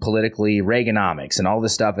 And politically, Reaganomics and all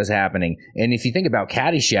this stuff is happening. And if you think about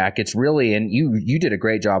Caddyshack, it's really, and you did a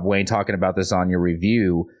great job, Wayne, talking about this on your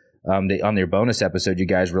review, on your bonus episode you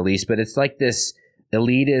guys released, but it's like this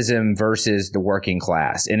elitism versus the working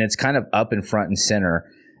class. And it's kind of up in front and center.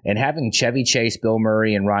 And having Chevy Chase, Bill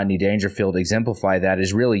Murray, and Rodney Dangerfield exemplify that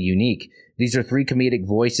is really unique. These are three comedic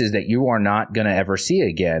voices that you are not going to ever see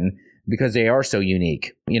again, because they are so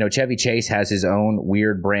unique. Chevy Chase has his own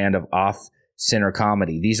weird brand of off-center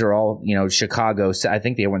comedy. These are all, Chicago. I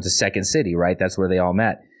think they went to Second City, right? That's where they all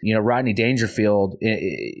met. Rodney Dangerfield,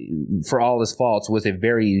 for all his faults, was a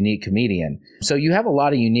very unique comedian. So you have a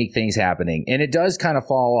lot of unique things happening, and it does kind of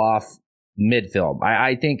fall off mid-film.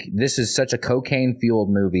 I think this is such a cocaine-fueled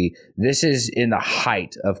movie. This is in the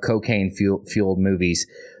height of cocaine-fueled movies.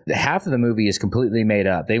 Half of the movie is completely made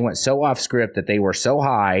up. They went so off script that they were so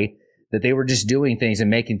high that they were just doing things and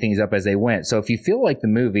making things up as they went. So if you feel like the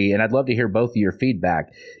movie, and I'd love to hear both of your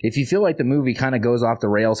feedback, if you feel like the movie kind of goes off the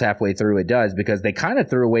rails halfway through, it does, because they kind of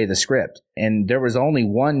threw away the script. And there was only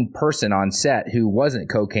one person on set who wasn't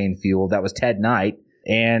cocaine fueled. That was Ted Knight.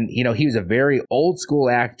 And, he was a very old school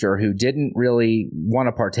actor who didn't really want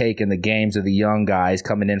to partake in the games of the young guys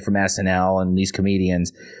coming in from SNL and these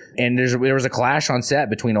comedians. And there was a clash on set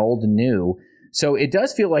between old and new. So it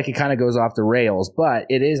does feel like it kind of goes off the rails, but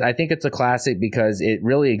I think it's a classic because it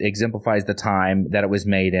really exemplifies the time that it was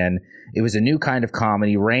made in. It was a new kind of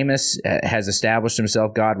comedy. Ramis has established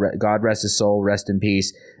himself, God rest his soul, rest in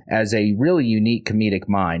peace, as a really unique comedic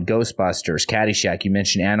mind. Ghostbusters, Caddyshack, you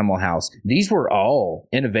mentioned Animal House. These were all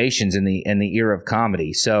innovations in the era of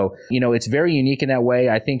comedy. So, it's very unique in that way.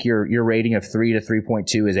 I think your rating of 3 to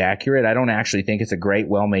 3.2 is accurate. I don't actually think it's a great,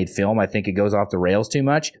 well-made film. I think it goes off the rails too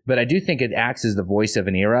much, but I do think it acts as the voice of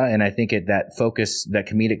an era, and I think that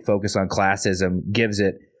comedic focus on classism gives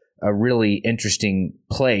it a really interesting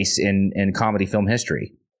place in comedy film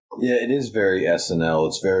history. Yeah, it is very SNL.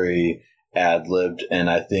 It's very ad-libbed, and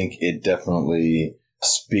I think it definitely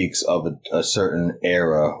speaks of a certain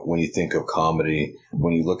era when you think of comedy,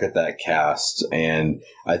 when you look at that cast. And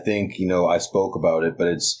I think, I spoke about it, but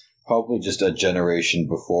it's probably just a generation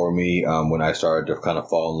before me when I started to kind of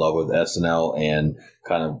fall in love with SNL and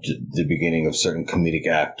kind of the beginning of certain comedic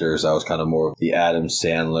actors. I was kind of more of the Adam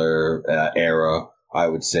Sandler era, I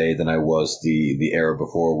would say, than I was the era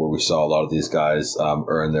before, where we saw a lot of these guys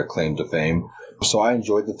earn their claim to fame. So I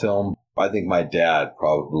enjoyed the film. I think my dad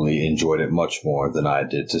probably enjoyed it much more than I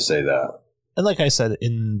did, to say that. And like I said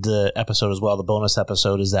in the episode as well, the bonus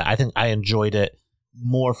episode, is that I think I enjoyed it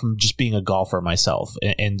more from just being a golfer myself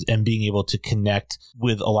and being able to connect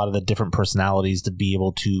with a lot of the different personalities, to be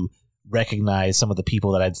able to recognize some of the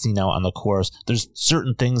people that I'd seen out on the course. There's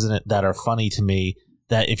certain things in it that are funny to me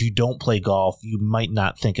that if you don't play golf, you might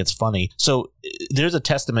not think it's funny. So there's a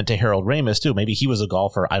testament to Harold Ramis too. Maybe he was a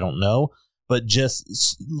golfer, I don't know. But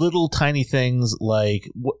just little tiny things like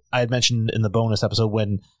what I had mentioned in the bonus episode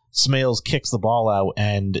when Smales kicks the ball out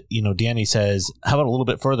and, Danny says, "How about a little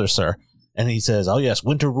bit further, sir?" And he says, "Oh, yes,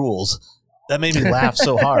 winter rules." That made me laugh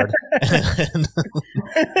so hard.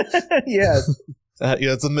 Yes.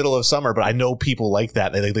 It's the middle of summer, but I know people like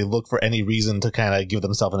that. They look for any reason to kind of give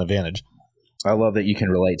themselves an advantage. I love that you can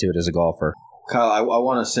relate to it as a golfer. Kyle, I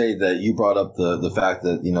want to say that you brought up the fact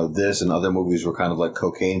that, this and other movies were kind of like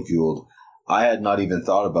cocaine fueled. I had not even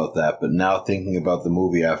thought about that, but now thinking about the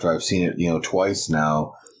movie after I've seen it, twice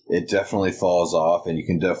now, it definitely falls off, and you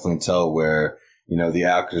can definitely tell where, the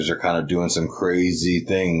actors are kind of doing some crazy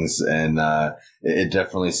things, and it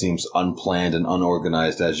definitely seems unplanned and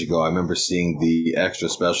unorganized as you go. I remember seeing the extra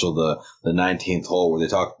special, the 19th hole, where they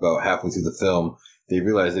talked about halfway through the film, they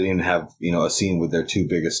realized they didn't have, a scene with their two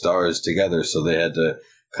biggest stars together, so they had to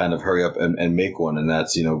kind of hurry up and make one, and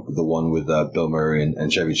that's, the one with Bill Murray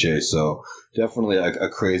and Chevy Chase. So definitely a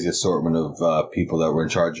crazy assortment of people that were in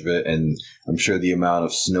charge of it, and I'm sure the amount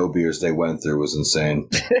of snow beers they went through was insane.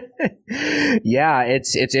 Yeah,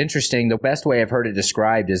 it's interesting. The best way I've heard it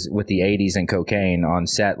described is with the 80s and cocaine on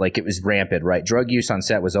set. Like, it was rampant, right? Drug use on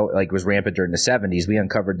set was rampant during the 70s. We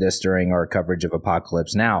uncovered this during our coverage of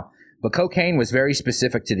Apocalypse Now. But cocaine was very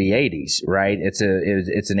specific to the 80s, right? It's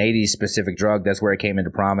an 80s specific drug. That's where it came into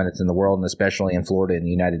prominence in the world, and especially in Florida and the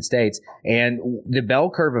United States. And the bell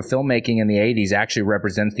curve of filmmaking in the 80s actually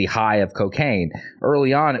represents the high of cocaine.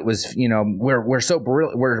 Early on, it was, we're so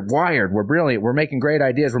brilliant, we're wired, we're brilliant, we're making great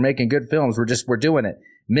ideas, we're making good films, we're doing it.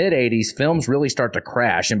 Mid 80s, films really start to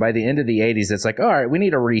crash, and by the end of the 80s, it's like, all right, we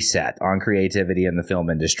need a reset on creativity in the film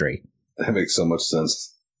industry. That makes so much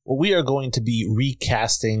sense. Well, we are going to be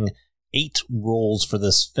recasting 8 roles for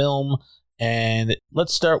this film, and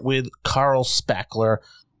let's start with Carl Spackler.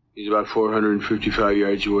 He's about 455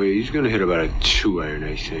 yards away. He's going to hit about a 2-iron,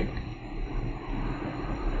 I think.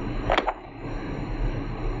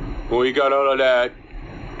 Well, he got all of that.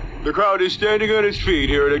 The crowd is standing on its feet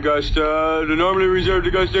here at Augusta. The normally reserved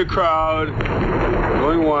Augusta crowd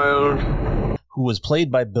going wild. Who was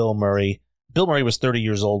played by Bill Murray. Bill Murray was 30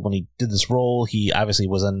 years old when he did this role. He obviously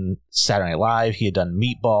was on Saturday Night Live. He had done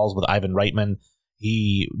Meatballs with Ivan Reitman.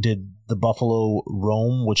 He did The Buffalo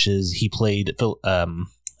Roam, which is he played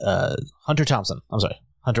Hunter Thompson. I'm sorry,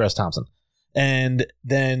 Hunter S. Thompson. And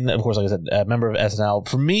then, of course, like I said, a member of SNL.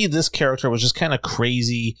 For me, this character was just kind of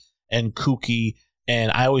crazy and kooky,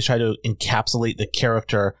 and I always try to encapsulate the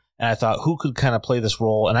character. And I thought, who could kind of play this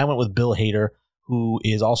role? And I went with Bill Hader, who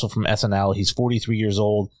is also from SNL. He's 43 years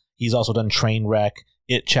old. He's also done Trainwreck.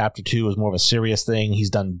 It Chapter 2 is more of a serious thing.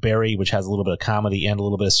 He's done Barry, which has a little bit of comedy and a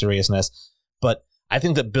little bit of seriousness. But I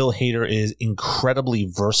think that Bill Hader is incredibly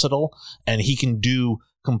versatile, and he can do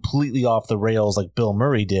completely off the rails like Bill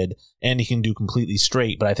Murray did, and he can do completely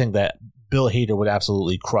straight. But I think that Bill Hader would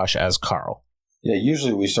absolutely crush as Carl. Yeah,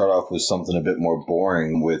 usually we start off with something a bit more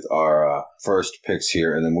boring with our first picks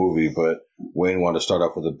here in the movie, but Wayne wanted to start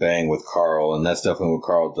off with a bang with Carl, and that's definitely what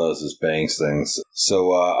Carl does, is bangs things.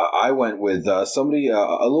 So I went with somebody a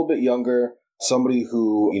little bit younger, somebody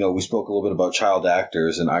who, we spoke a little bit about child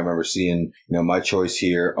actors, and I remember seeing, my choice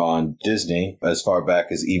here on Disney as far back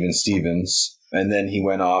as Even Stevens, and then he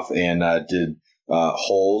went off and did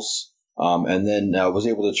Holes. And then was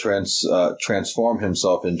able to transform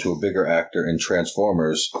himself into a bigger actor in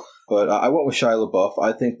Transformers. But I went with Shia LaBeouf.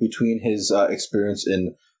 I think between his experience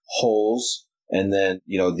in Holes and then,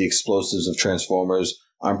 the explosives of Transformers,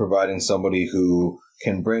 I'm providing somebody who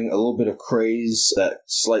can bring a little bit of craze, that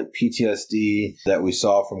slight PTSD that we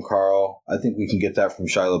saw from Carl. I think we can get that from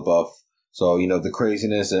Shia LaBeouf. So, the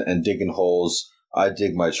craziness and digging holes, I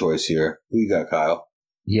dig my choice here. Who you got, Kyle?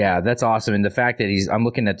 Yeah, that's awesome. And the fact that I'm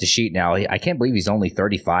looking at the sheet now, I can't believe he's only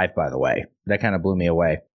 35, by the way. That kind of blew me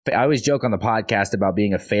away. I always joke on the podcast about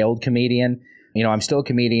being a failed comedian. I'm still a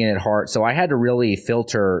comedian at heart, so I had to really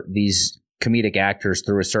filter these comedic actors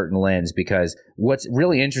through a certain lens, because what's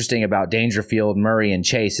really interesting about Dangerfield, Murray, and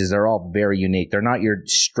Chase is they're all very unique. They're not your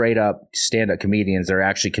straight up stand-up comedians. They're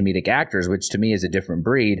actually comedic actors, which to me is a different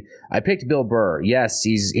breed. I picked Bill Burr. Yes,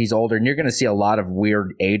 he's older, and you're going to see a lot of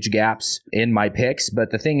weird age gaps in my picks. But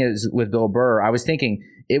the thing is, with Bill Burr, I was thinking,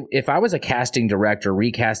 if I was a casting director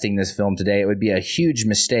recasting this film today, it would be a huge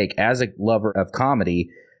mistake as a lover of comedy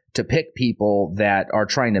to pick people that are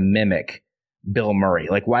trying to mimic Bill Murray.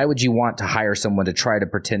 Like, why would you want to hire someone to try to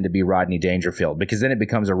pretend to be Rodney Dangerfield? Because then it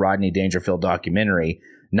becomes a Rodney Dangerfield documentary,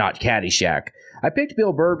 not Caddyshack. I picked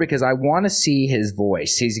Bill Burr because I want to see his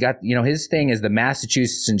voice. He's got, his thing is the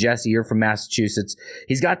Massachusetts, and Jesse, you're from Massachusetts.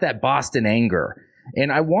 He's got that Boston anger.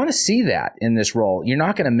 And I want to see that in this role. You're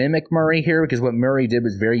not going to mimic Murray here, because what Murray did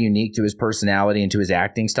was very unique to his personality and to his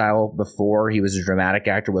acting style before he was a dramatic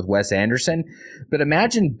actor with Wes Anderson. But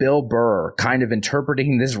imagine Bill Burr kind of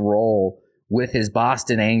interpreting this role with his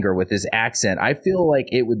Boston anger, with his accent. I feel like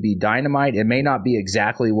it would be dynamite. It may not be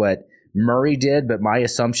exactly what Murray did, but my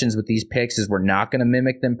assumptions with these picks is we're not going to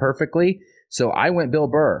mimic them perfectly. So I went Bill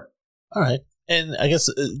Burr. All right. And I guess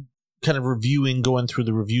kind of going through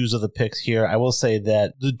the reviews of the picks here, I will say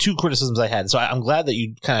that the two criticisms I had, so I'm glad that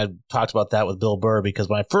you kind of talked about that with Bill Burr, because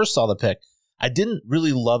when I first saw the pick, I didn't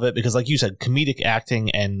really love it because, like you said, comedic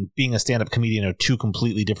acting and being a stand-up comedian are two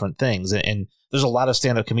completely different things. And there's a lot of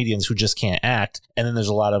stand-up comedians who just can't act, and then there's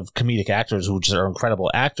a lot of comedic actors who just are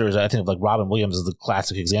incredible actors. I think of like Robin Williams is the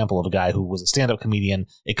classic example of a guy who was a stand-up comedian,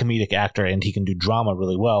 a comedic actor, and he can do drama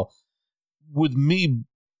really well. With me,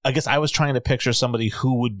 I guess I was trying to picture somebody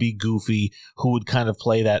who would be goofy, who would kind of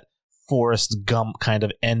play that Forrest Gump kind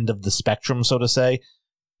of end of the spectrum, so to say,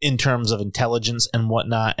 in terms of intelligence and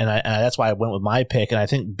whatnot. And that's why I went with my pick. And I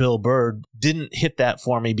think Bill Burr didn't hit that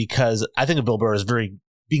for me because I think of Bill Burr as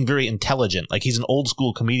being very intelligent. Like he's an old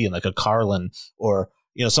school comedian, like a Carlin or,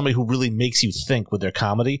 somebody who really makes you think with their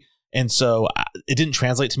comedy. And so it didn't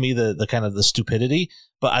translate to me the kind of the stupidity,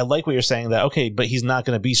 but I like what you're saying that, okay, but he's not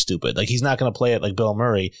going to be stupid. Like he's not going to play it like Bill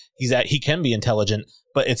Murray. He can be intelligent,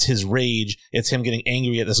 but it's his rage. It's him getting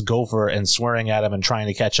angry at this gopher and swearing at him and trying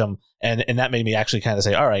to catch him. And that made me actually kind of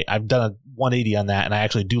say, all right, I've done a 180 on that. And I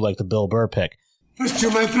actually do like the Bill Burr pick. First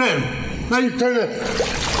you're my friend. Now you turn a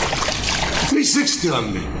 360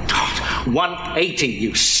 on me. 180,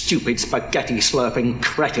 you stupid spaghetti slurping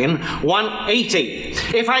cretin. 180.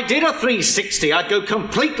 If I did a 360, I'd go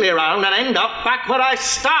completely around and end up back where I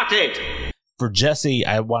started. For Jesse,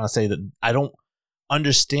 I want to say that I don't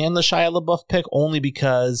understand the Shia LaBeouf pick only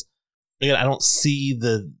because, again, I don't see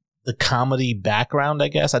the comedy background, I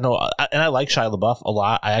guess. I know, and I like Shia LaBeouf a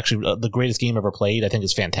lot. I actually, The Greatest Game Ever Played, I think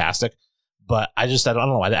is fantastic. But I don't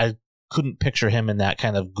know. I couldn't picture him in that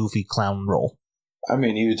kind of goofy clown role. I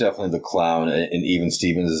mean, he was definitely the clown, and even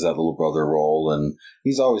Stevens is that little brother role, and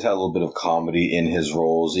he's always had a little bit of comedy in his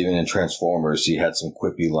roles. Even in Transformers, he had some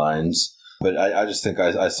quippy lines. But I just think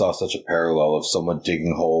I saw such a parallel of someone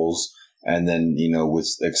digging holes and then,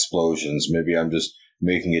 with explosions. Maybe I'm just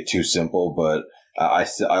making it too simple, but I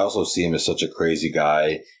also see him as such a crazy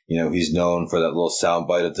guy. He's known for that little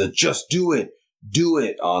soundbite of the "just do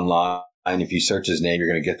it online. And if you search his name, you're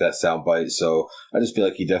going to get that soundbite. So I just feel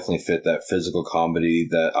like he definitely fit that physical comedy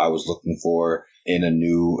that I was looking for in a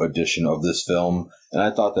new edition of this film. And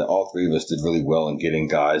I thought that all three of us did really well in getting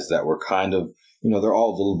guys that were kind of, they're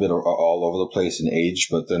all a little bit all over the place in age,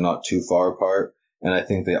 but they're not too far apart. And I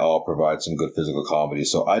think they all provide some good physical comedy.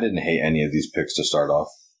 So I didn't hate any of these picks to start off.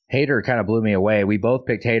 Hader kind of blew me away. We both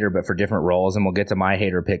picked Hader, but for different roles, and we'll get to my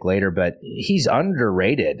Hader pick later, but he's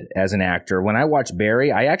underrated as an actor. When I watched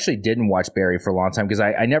Barry, I actually didn't watch Barry for a long time because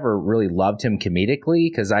I never really loved him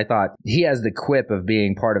comedically because I thought he has the quip of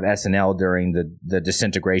being part of SNL during the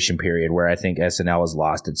disintegration period where I think SNL has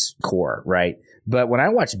lost its core, right? But when I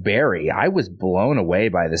watched Barry, I was blown away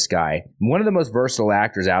by this guy. One of the most versatile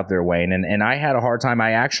actors out there, Wayne, and I had a hard time.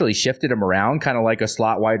 I actually shifted him around kind of like a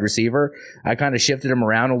slot wide receiver. I kind of shifted him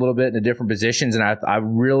around a little bit into different positions, and I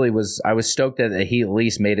was stoked that he at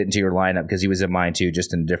least made it into your lineup because he was in mine too,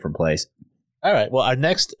 just in a different place. All right, well, our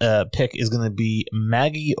next pick is going to be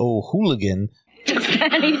Maggie O'Hooligan.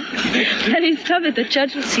 Penny's coming. The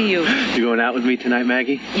judge will see you. You going out with me tonight,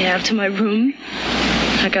 Maggie? Yeah, up to my room.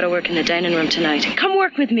 I gotta work in the dining room tonight. Come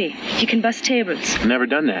work with me. You can bus tables. I've never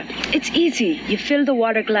done that. It's easy. You fill the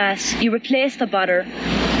water glass. You replace the butter.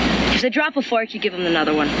 If they drop a fork, you give them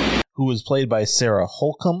another one. Who was played by Sarah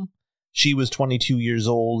Holcomb. She was 22 years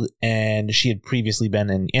old, and she had previously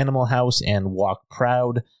been in Animal House and Walk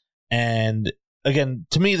Proud. And again,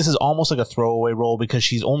 to me, this is almost like a throwaway role because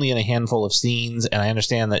she's only in a handful of scenes, and I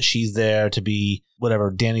understand that she's there to be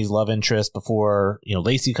Danny's love interest before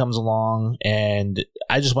Lacey comes along. And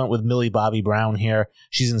I just went with Millie Bobby Brown here.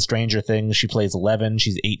 She's in Stranger Things. She plays 11.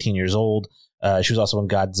 She's 18 years old. She was also in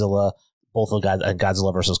Godzilla, both of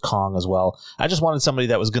Godzilla versus Kong as well. I just wanted somebody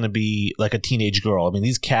that was going to be like a teenage girl. I mean,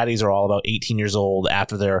 these caddies are all about 18 years old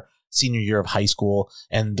after their senior year of high school,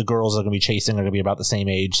 and the girls are going to be chasing are going to be about the same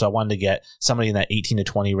age. So I wanted to get somebody in that 18 to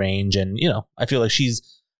 20 range. And, I feel like she's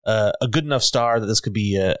a good enough star that this could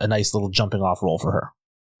be a nice little jumping off role for her.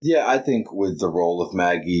 Yeah, I think with the role of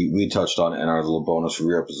Maggie, we touched on it in our little bonus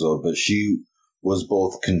review episode, but she was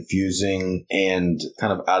both confusing and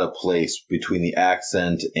kind of out of place between the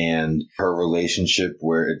accent and her relationship,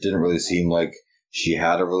 where it didn't really seem like she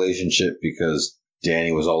had a relationship because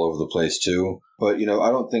Danny was all over the place too. But, I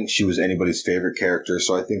don't think she was anybody's favorite character,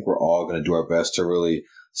 so I think we're all going to do our best to really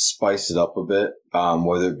spice it up a bit,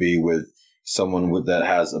 whether it be with someone that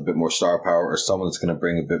has a bit more star power or someone that's going to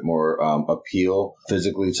bring a bit more appeal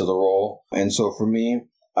physically to the role. And so for me,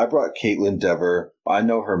 I brought Caitlin Dever. I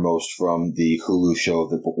know her most from the Hulu show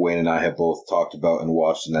that Wayne and I have both talked about and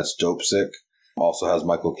watched, and that's Dope Sick. Also has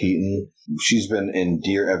Michael Keaton. She's been in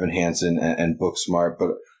Dear Evan Hansen and Booksmart,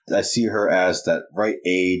 but I see her as that right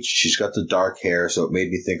age. She's got the dark hair, so it made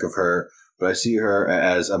me think of her. but I see her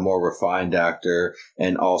as a more refined actor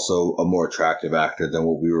and also a more attractive actor than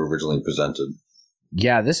what we were originally presented.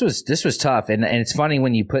 Yeah, this was tough, and it's funny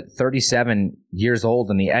when you put 37 years old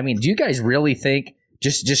in the. I mean, do you guys really think?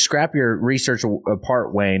 Just scrap your research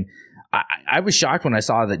apart, Wayne. I was shocked when I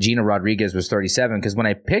saw that Gina Rodriguez was 37 because when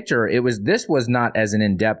I picked her, this was not as an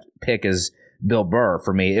in-depth pick as Bill Burr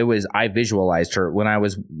for me. It was I visualized her when I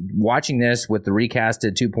was watching this with the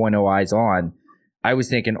recasted 2.0 eyes on. I was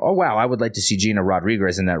thinking, oh wow, I would like to see Gina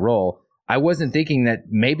Rodriguez in that role. I wasn't thinking that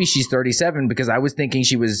maybe she's 37 because I was thinking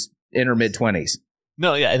she was in her mid-20s.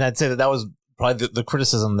 No, yeah, and I'd say that was probably the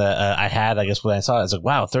criticism that I had, I guess, when I saw it. I was like,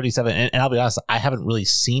 wow, 37. And I'll be honest, I haven't really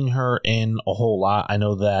seen her in a whole lot. I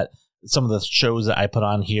know that some of the shows that I put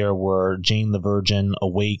on here were Jane the Virgin,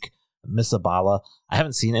 Awake, Miss Abala. I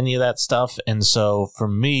haven't seen any of that stuff. And so for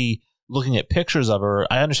me, looking at pictures of her,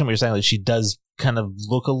 I understand what you're saying. Like she does kind of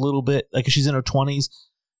look a little bit like she's in her 20s.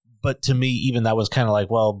 But to me, even that was kind of like,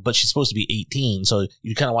 well, but she's supposed to be 18. So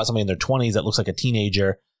you kind of want somebody in their 20s that looks like a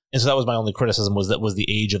teenager. And so that was my only criticism was the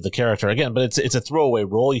age of the character. Again, but it's a throwaway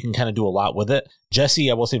role. You can kind of do a lot with it.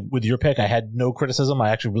 Jesse, I will say with your pick, I had no criticism. I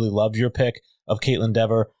actually really loved your pick of Caitlin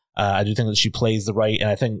Dever. I do think that she plays the right, and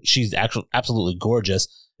I think she's actually absolutely gorgeous.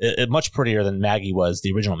 Much prettier than Maggie was,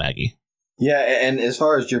 the original Maggie. Yeah, and as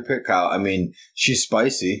far as your pick, Kyle, I mean, she's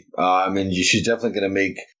spicy. I mean, she's definitely going to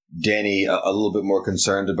make Danny a little bit more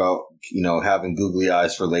concerned about, having googly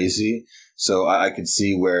eyes for Lacey. So I could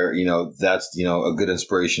see where, that's, a good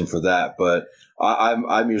inspiration for that. But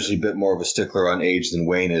I'm usually a bit more of a stickler on age than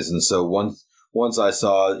Wayne is. And so once I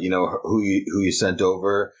saw, who you sent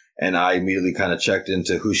over, and I immediately kind of checked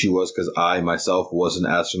into who she was because I myself wasn't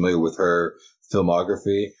as familiar with her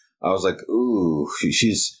filmography. I was like, ooh,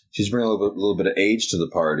 she's bringing a little bit of age to the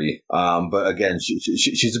party. But again,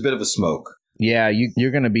 she's a bit of a smoke. Yeah,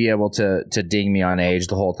 you're going to be able to ding me on age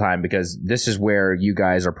the whole time because this is where you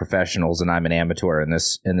guys are professionals and I'm an amateur in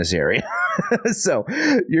this area. So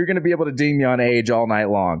you're going to be able to ding me on age all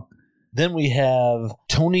night long. Then we have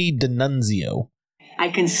Tony D'Annunzio. I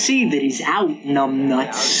can see that he's out,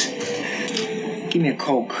 numbnuts. Give me a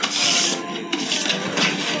Coke.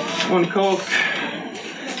 One Coke.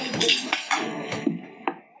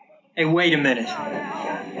 Hey, wait a minute.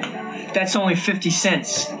 That's only 50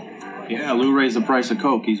 cents. Yeah, Lou raised the price of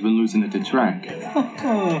Coke. He's been losing it to track.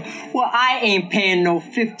 Well, I ain't paying no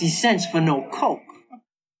 50 cents for no Coke.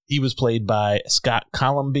 He was played by Scott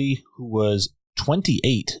Columbey, who was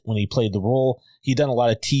 28 when he played the role. He'd done a lot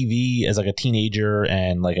of TV as like a teenager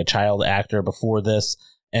and like a child actor before this.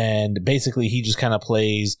 And basically he just kind of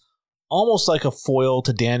plays almost like a foil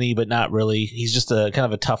to Danny, but not really. He's just a kind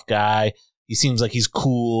of a tough guy. He seems like he's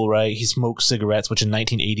cool, right? He smokes cigarettes, which in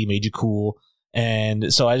 1980 made you cool.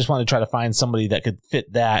 And so I just wanted to try to find somebody that could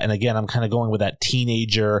fit that. And again, I'm kind of going with that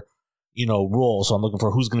teenager, role. So I'm looking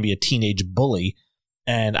for who's going to be a teenage bully.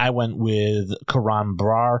 And I went with Karan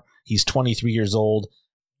Brar. He's 23 years old.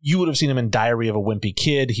 You would have seen him in Diary of a Wimpy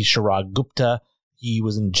Kid. He's Chirag Gupta. He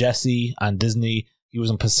was in Jessie on Disney. He was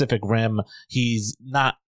in Pacific Rim. He's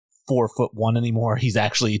not 4'1" anymore. He's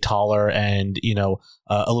actually taller and,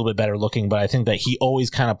 a little bit better looking. But I think that he always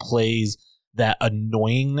kind of plays that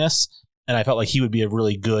annoyingness. And I felt like he would be a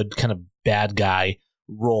really good kind of bad guy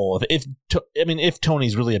role. If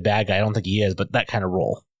Tony's really a bad guy, I don't think he is, but that kind of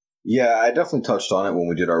role. Yeah, I definitely touched on it when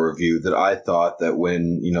we did our review that I thought that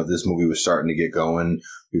when, this movie was starting to get going,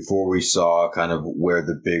 before we saw kind of where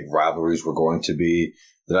the big rivalries were going to be,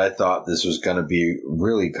 that I thought this was going to be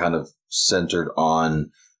really kind of centered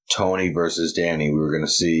on Tony versus Danny. We were going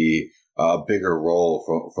to see a bigger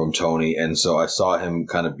role from Tony. And so I saw him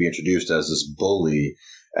kind of be introduced as this bully,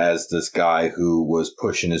 as this guy who was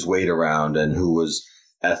pushing his weight around and who was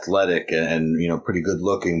athletic and pretty good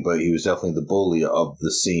looking, but he was definitely the bully of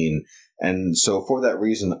the scene. And so for that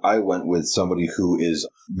reason, I went with somebody who is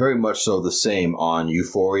very much so the same on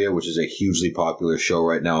Euphoria, which is a hugely popular show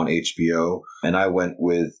right now on HBO. And I went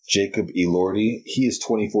with Jacob Elordi. He is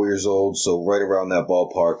 24 years old, so right around that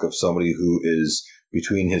ballpark of somebody who is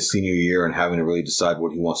between his senior year and having to really decide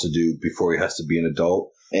what he wants to do before he has to be an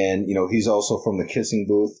adult. And, he's also from The Kissing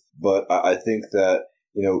Booth, but I think that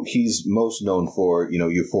he's most known for,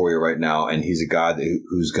 Euphoria right now, and he's a guy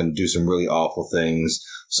who's going to do some really awful things,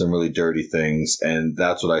 some really dirty things, and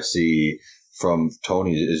that's what I see from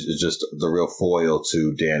Tony is just the real foil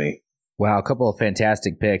to Danny. Wow, a couple of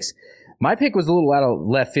fantastic picks. My pick was a little out of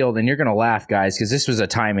left field, and you're going to laugh, guys, because this was a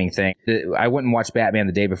timing thing. I went and watched Batman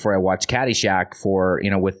the day before I watched Caddyshack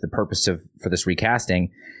with the purpose for this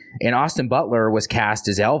recasting. And Austin Butler was cast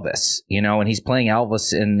as Elvis, and he's playing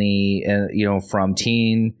Elvis in the, from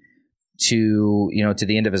teen to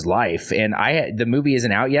the end of his life. And the movie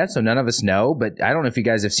isn't out yet, so none of us know, but I don't know if you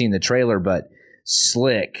guys have seen the trailer, but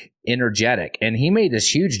slick, energetic, and he made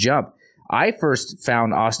this huge jump. I first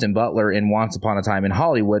found Austin Butler in Once Upon a Time in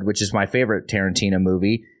Hollywood, which is my favorite Tarantino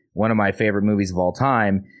movie, one of my favorite movies of all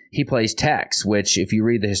time. He plays Tex, which, if you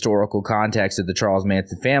read the historical context of the Charles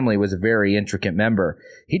Manson family, was a very intricate member.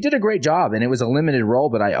 He did a great job, and it was a limited role,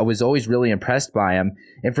 but I was always really impressed by him.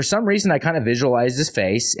 And for some reason, I kind of visualized his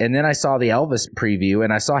face, and then I saw the Elvis preview,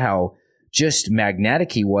 and I saw how just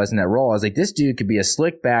magnetic he was in that role. I was like, this dude could be a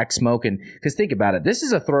slick back, smoking, because think about it, this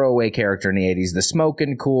is a throwaway character in the 80s, the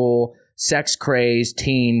smoking, cool, sex-crazed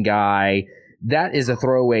teen guy. That is a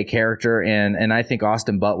throwaway character, and I think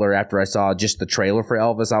Austin Butler, after I saw just the trailer for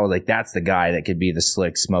Elvis, I was like, that's the guy that could be the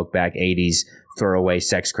slick, smoke-back 80s throwaway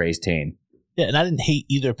sex-crazed teen. Yeah, and I didn't hate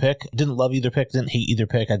either pick. Didn't love either pick. Didn't hate either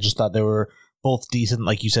pick. I just thought they were both decent.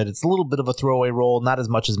 Like you said, it's a little bit of a throwaway role, not as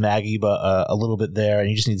much as Maggie, but a little bit there,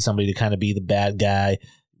 and you just need somebody to kind of be the bad guy,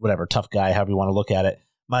 whatever, tough guy, however you want to look at it.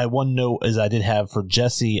 My one note is I did have for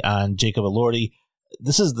Jesse on Jacob Elordi.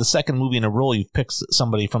 This is the second movie in a row you've picked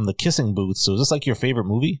somebody from the Kissing Booth. So is this like your favorite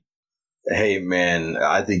movie? Hey, man,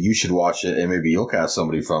 I think you should watch it, and maybe you'll cast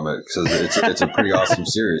somebody from it, because it's a pretty awesome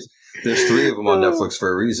series. There's 3 of them on Netflix for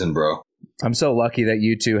a reason, bro. I'm so lucky that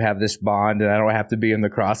you two have this bond, and I don't have to be in the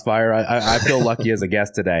crossfire. I feel lucky as a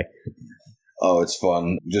guest today. Oh, it's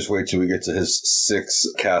fun. Just wait till we get to his 6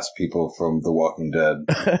 cast people from The Walking Dead.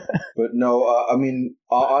 But no, I mean,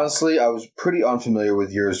 honestly, I was pretty unfamiliar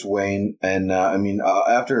with yours, Wayne. And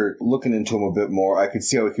after looking into him a bit more, I could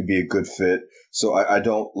see how it could be a good fit. So I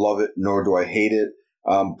don't love it, nor do I hate it.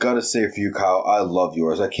 Gotta say for you, Kyle, I love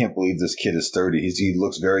yours. I can't believe this kid is 30. He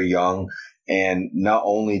looks very young. And not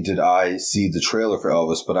only did I see the trailer for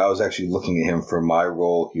Elvis, but I was actually looking at him for my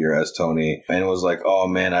role here as Tony, and it was like, oh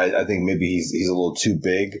man, I think maybe he's a little too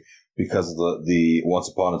big because of the Once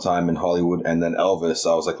Upon a Time in Hollywood and then Elvis.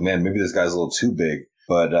 I was like, man, maybe this guy's a little too big,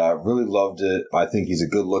 but really loved it. I think he's a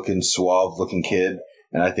good-looking, suave-looking kid,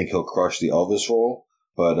 and I think he'll crush the Elvis role.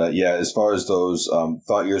 But yeah, as far as those,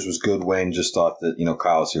 thought yours was good, Wayne. Just thought that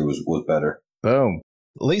Kyle's here was better. Boom.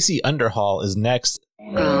 Lacey Underhall is next.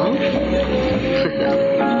 Golf?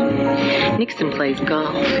 Nixon plays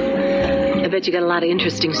golf. I bet you got a lot of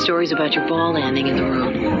interesting stories about your ball landing in the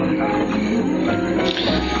road.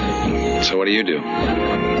 So what do you do?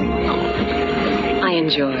 I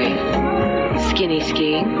enjoy skinny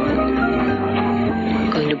skiing,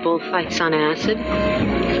 going to bullfights on acid.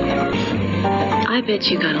 I bet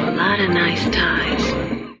you got a lot of nice ties.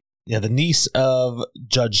 Yeah, the niece of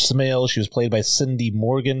Judge Smail. She was played by Cindy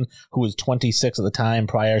Morgan, who was 26 at the time.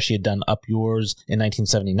 Prior, she had done Up Yours in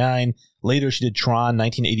 1979. Later, she did Tron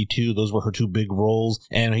 1982. Those were her 2 big roles.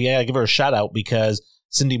 And yeah, I give her a shout out because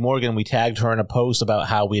Cindy Morgan, we tagged her in a post about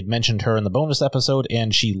how we had mentioned her in the bonus episode,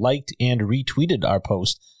 and she liked and retweeted our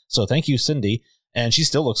post. So thank you, Cindy. And she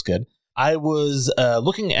still looks good. I was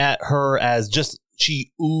looking at her as just,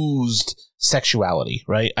 she oozed sexuality,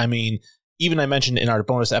 right? I mean, even I mentioned in our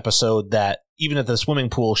bonus episode that even at the swimming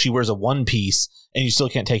pool, she wears a one piece and you still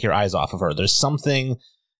can't take your eyes off of her. There's something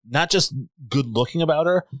not just good looking about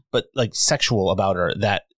her, but like sexual about her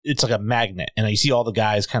that it's like a magnet. And you see all the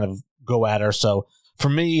guys kind of go at her. So for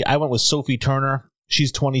me, I went with Sophie Turner.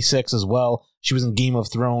 She's 26 as well. She was in Game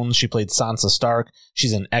of Thrones. She played Sansa Stark.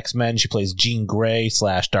 She's in X-Men. She plays Jean Grey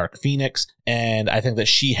 / Dark Phoenix. And I think that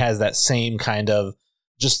she has that same kind of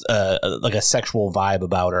just like a sexual vibe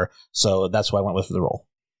about her. So that's why I went with the role.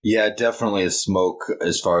 Yeah, definitely a smoke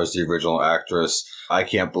as far as the original actress. I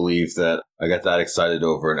can't believe that I got that excited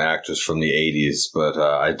over an actress from the 80s, but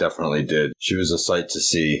I definitely did. She was a sight to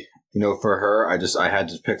see. For her, I had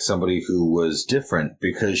to pick somebody who was different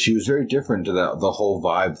because she was very different to the whole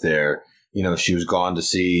vibe there. She was gone to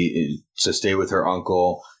stay with her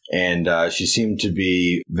uncle. And she seemed to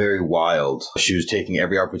be very wild. She was taking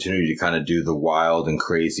every opportunity to kind of do the wild and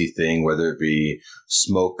crazy thing, whether it be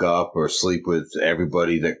smoke up or sleep with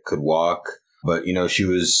everybody that could walk. But, she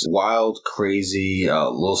was wild, crazy, a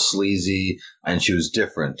little sleazy, and she was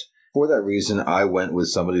different. For that reason, I went with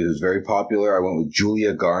somebody who's very popular. I went with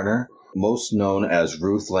Julia Garner, most known as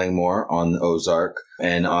Ruth Langmore on Ozark.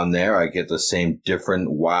 And on there, I get the same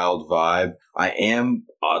different wild vibe. I am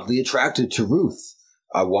oddly attracted to Ruth.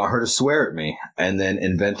 I want her to swear at me. And then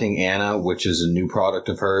Inventing Anna, which is a new product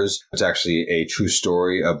of hers. It's actually a true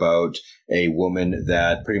story about a woman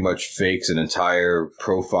that pretty much fakes an entire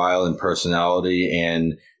profile and personality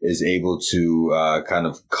and is able to kind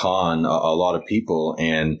of con a lot of people.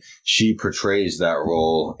 And she portrays that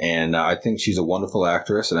role. And I think she's a wonderful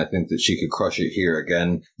actress. And I think that she could crush it here.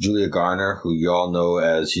 Again, Julia Garner, who you all know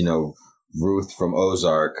as, Ruth from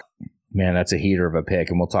Ozark. Man, that's a heater of a pick,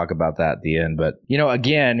 and we'll talk about that at the end. But,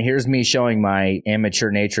 again, here's me showing my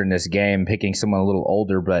amateur nature in this game, picking someone a little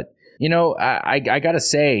older. But, I got to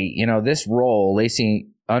say, this role, Lacey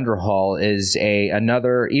Underhall, is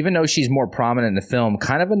another, even though she's more prominent in the film,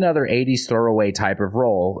 kind of another 80s throwaway type of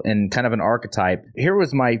role and kind of an archetype. Here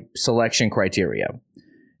was my selection criteria.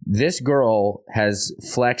 This girl has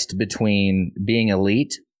flexed between being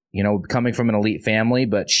elite, coming from an elite family,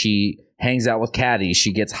 but she hangs out with caddies.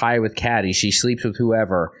 She gets high with caddies. She sleeps with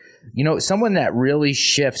whoever. Someone that really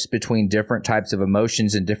shifts between different types of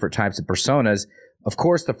emotions and different types of personas. Of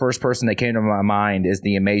course, the first person that came to my mind is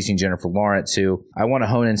the amazing Jennifer Lawrence, who I want to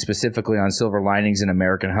hone in specifically on Silver Linings and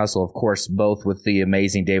American Hustle, of course, both with the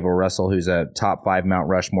amazing David Russell, who's a top 5 Mount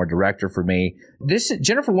Rushmore director for me. This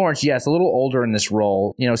Jennifer Lawrence, yes, a little older in this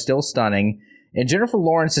role, still stunning. And Jennifer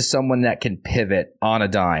Lawrence is someone that can pivot on a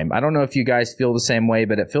dime. I don't know if you guys feel the same way,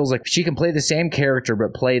 but it feels like she can play the same character,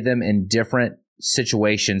 but play them in different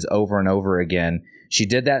situations over and over again. She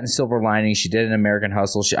did that in Silver Lining. She did in American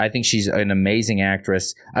Hustle. I think she's an amazing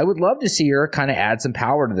actress. I would love to see her kind of add some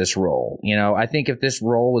power to this role. I think if this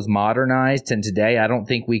role was modernized and today, I don't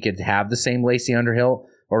think we could have the same Lacey Underhall.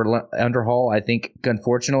 I think,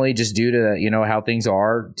 unfortunately, just due to, how things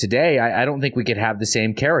are today, I don't think we could have the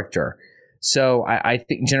same character. So I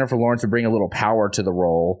think Jennifer Lawrence would bring a little power to the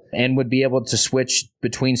role and would be able to switch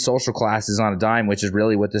between social classes on a dime, which is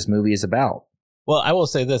really what this movie is about. Well, I will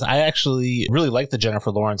say this. I actually really like the Jennifer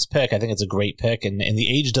Lawrence pick. I think it's a great pick. And the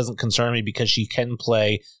age doesn't concern me because she can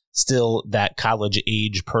play still that college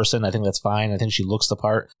age person. I think that's fine. I think she looks the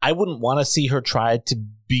part. I wouldn't want to see her try to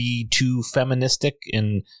be too feministic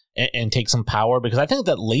and take some power, because I think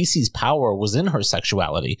that Lacey's power was in her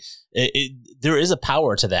sexuality. There is a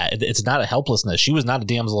power to that. It's not a helplessness. She was not a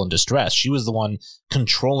damsel in distress. She was the one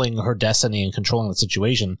controlling her destiny and controlling the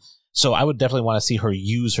situation. So I would definitely want to see her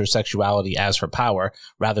use her sexuality as her power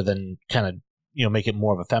rather than kind of, make it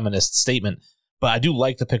more of a feminist statement. But I do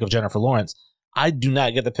like the pick of Jennifer Lawrence. I do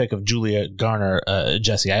not get the pick of Julia Garner,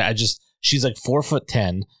 Jesse. She's like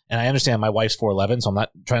 4'10", and I understand my wife's 4'11", so I'm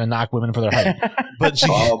not trying to knock women for their height. But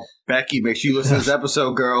Becky, make sure you listen to this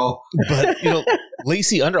episode, girl. But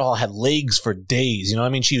Lacey Underhall had legs for days.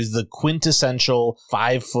 She was the quintessential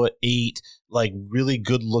 5'8", like really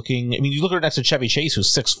good looking. You look at her next to Chevy Chase,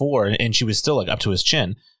 who's 6'4", and she was still like up to his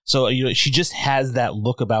chin. So she just has that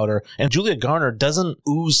look about her. And Julia Garner doesn't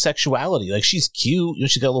ooze sexuality. Like, she's cute.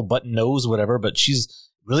 She's got a little button nose, whatever. But she's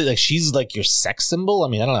really she's like your sex symbol.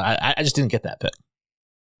 I don't know. I just didn't get that pick.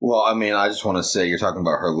 Well, I just want to say, you're talking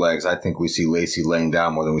about her legs. I think we see Lacey laying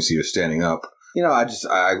down more than we see her standing up.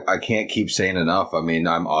 I can't keep saying enough.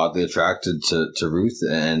 I'm oddly attracted to Ruth,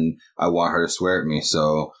 and I want her to swear at me.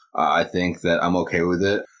 So I think that I'm okay with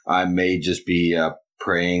it. I may just be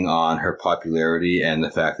preying on her popularity and the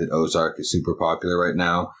fact that Ozark is super popular right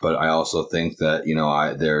now. But I also think that,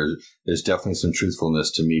 there's definitely some truthfulness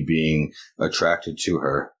to me being attracted to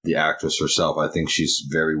her, the actress herself. I think she's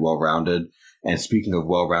very well-rounded. And speaking of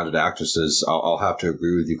well-rounded actresses, I'll have to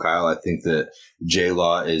agree with you, Kyle. I think that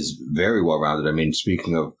J-Law is very well-rounded.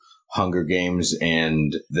 Speaking of Hunger Games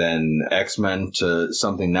and then X-Men to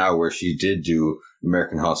something now where she did do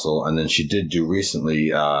American Hustle, and then she did do recently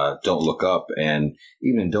Don't Look Up. And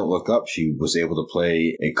even in Don't Look Up, she was able to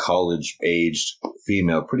play a college-aged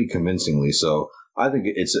female pretty convincingly. So I think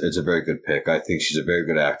it's a very good pick. I think she's a very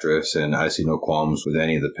good actress, and I see no qualms with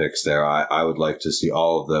any of the picks there. I would like to see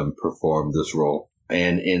all of them perform this role,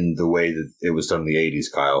 and in the way that it was done in the 80s,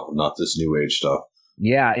 Kyle, not this new age stuff.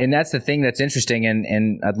 Yeah, and that's the thing that's interesting,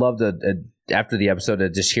 and I'd love to, after the episode, to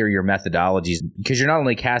just hear your methodologies, because you're not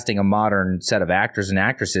only casting a modern set of actors and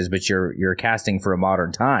actresses, but you're casting for a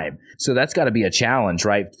modern time. So that's got to be a challenge,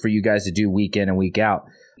 right, for you guys to do week in and week out.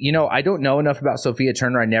 I don't know enough about Sophia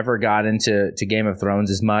Turner. I never got into Game of Thrones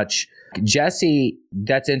as much. Jesse,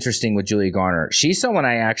 that's interesting with Julia Garner. She's someone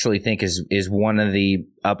I actually think is one of the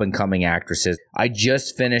up-and-coming actresses. I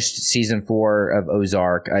just finished season 4 of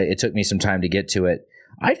Ozark. It took me some time to get to it.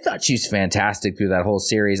 I thought she's fantastic through that whole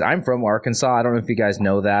series. I'm from Arkansas. I don't know if you guys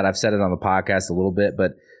know that. I've said it on the podcast a little bit,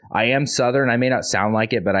 but I am Southern. I may not sound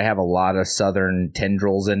like it, but I have a lot of Southern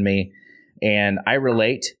tendrils in me. And I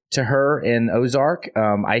relate to her in Ozark.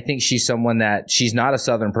 I think she's someone that she's not a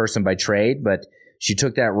Southern person by trade, but she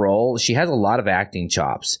took that role. She has a lot of acting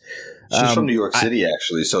chops. She's from New York City,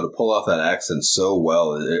 actually. So to pull off that accent so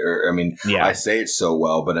well, I say it so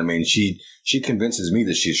well, but she convinces me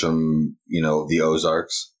that she's from, the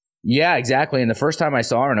Ozarks. Yeah, exactly. And the first time I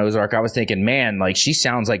saw her in Ozark, I was thinking, man, like, she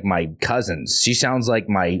sounds like my cousins. She sounds like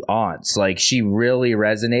my aunts. Like, she really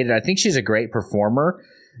resonated. I think she's a great performer.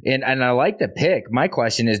 And I like the pick. My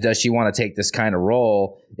question is, does she want to take this kind of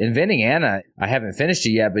role? Inventing Anna, I haven't finished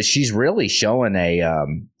it yet, but she's really showing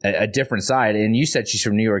a different side. And you said she's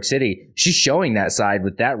from New York City. She's showing that side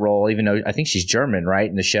with that role, even though I think she's German, right,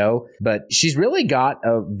 in the show. But she's really got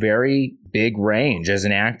a very big range as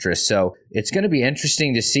an actress. So it's going to be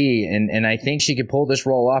interesting to see. And I think she could pull this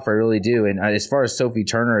role off. I really do. And as far as Sophie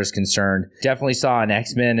Turner is concerned, definitely saw an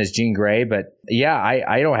X-Men as Jean Grey. But yeah,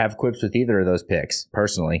 I don't have quips with either of those picks,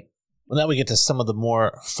 personally. Well, now we get to some of the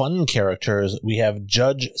more fun characters. We have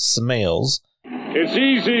Judge Smails. It's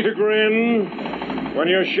easy to grin when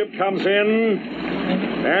your ship comes in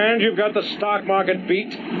and you've got the stock market beat.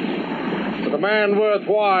 But the man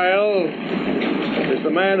worthwhile is the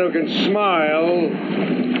man who can smile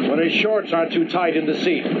when his shorts aren't too tight in the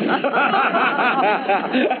seat. Okay,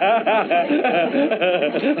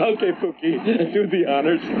 Pookie, do the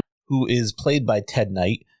honors. Who is played by Ted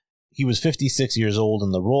Knight. He was 56 years old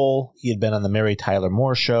in the role. He had been on the Mary Tyler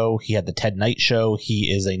Moore Show. He had the Ted Knight Show. He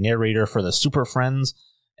is a narrator for the Super Friends.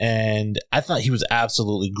 And I thought he was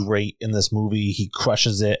absolutely great in this movie. He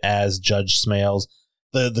crushes it as Judge Smails.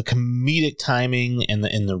 The comedic timing and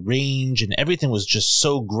the range and everything was just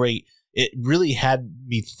so great. It really had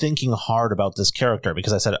me thinking hard about this character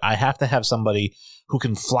because I said, I have to have somebody who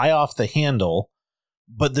can fly off the handle,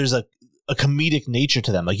 but there's a comedic nature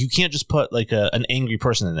to them. Like, you can't just put like an angry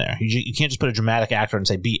person in there. You can't just put a dramatic actor and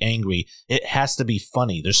say, be angry. It has to be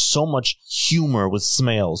funny. There's so much humor with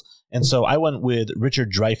Smails. And so I went with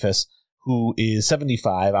Richard Dreyfuss, who is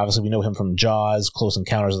 75. Obviously, we know him from Jaws, Close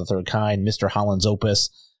Encounters of the Third Kind, Mr. Holland's Opus,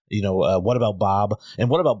 What About Bob? And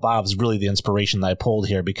What About Bob is really the inspiration that I pulled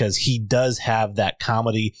here because he does have that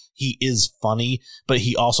comedy. He is funny, but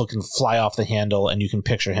he also can fly off the handle, and you can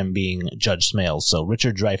picture him being Judge Smails. So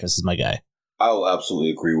Richard Dreyfuss is my guy. I will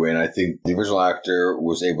absolutely agree, Wayne. I think the original actor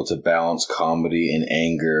was able to balance comedy and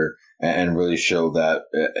anger and really show that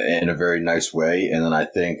in a very nice way. And then I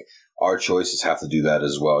think our choices have to do that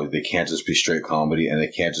as well. They can't just be straight comedy, and they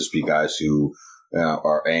can't just be guys who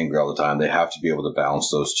are angry all the time. They have to be able to balance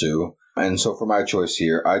those two. And so for my choice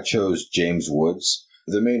here, I chose James Woods.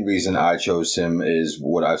 The main reason I chose him is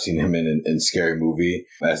what I've seen him in Scary Movie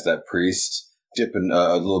as that priest, dipping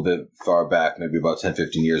a little bit far back, maybe about 10,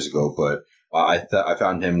 15 years ago. But I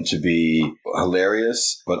found him to be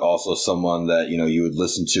hilarious, but also someone that, you would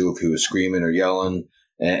listen to if he was screaming or yelling.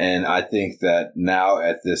 And I think that now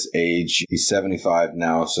at this age, he's 75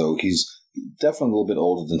 now, so he's definitely a little bit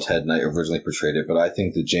older than Ted Knight originally portrayed it, but I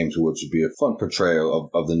think that James Woods would be a fun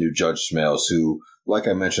portrayal of the new Judge Smails, who, like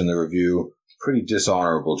I mentioned in the review, pretty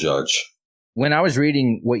dishonorable judge. When I was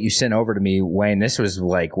reading what you sent over to me, Wayne, this was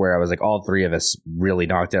like where I was like, all three of us really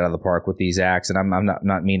knocked it out of the park with these acts, and I'm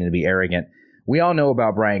not meaning to be arrogant. We all know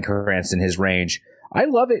about Bryan Cranston, his range. I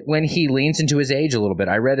love it when he leans into his age a little bit.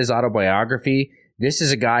 I read his autobiography. This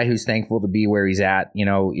is a guy who's thankful to be where he's at,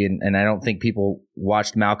 and I don't think people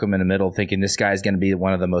watched Malcolm in the Middle thinking this guy is going to be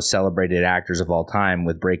one of the most celebrated actors of all time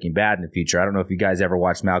with Breaking Bad in the future. I don't know if you guys ever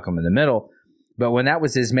watched Malcolm in the Middle, but when that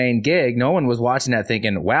was his main gig, no one was watching that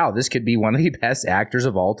thinking, wow, this could be one of the best actors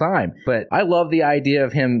of all time. But I love the idea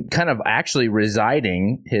of him kind of actually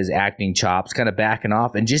residing his acting chops, kind of backing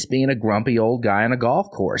off and just being a grumpy old guy on a golf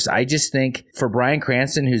course. I just think for Bryan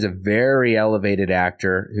Cranston, who's a very elevated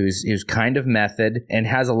actor, who's kind of method and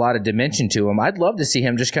has a lot of dimension to him, I'd love to see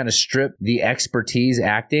him just kind of strip the expertise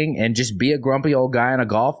acting and just be a grumpy old guy on a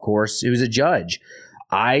golf course who's a judge.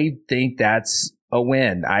 I think that's a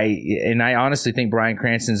win. I honestly think Bryan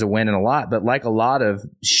Cranston's a win in a lot, but like a lot of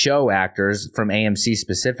show actors from AMC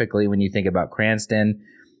specifically, when you think about Cranston,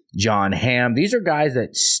 Jon Hamm, these are guys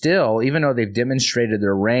that still, even though they've demonstrated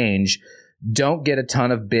their range, don't get a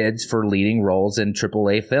ton of bids for leading roles in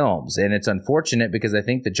AAA films. And it's unfortunate because I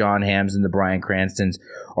think the Jon Hamms and the Bryan Cranstons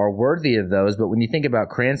are worthy of those. But when you think about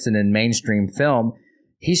Cranston in mainstream film,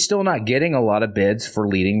 he's still not getting a lot of bids for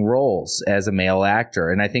leading roles as a male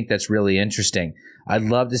actor. And I think that's really interesting. I'd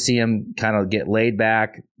love to see him kind of get laid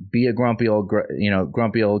back, be a grumpy old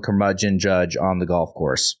curmudgeon judge on the golf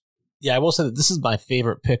course. Yeah, I will say that this is my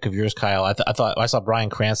favorite pick of yours, Kyle. I thought I saw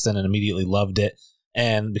Bryan Cranston and immediately loved it.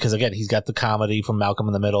 And because, again, he's got the comedy from Malcolm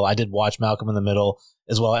in the Middle. I did watch Malcolm in the Middle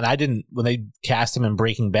as well. And I didn't, when they cast him in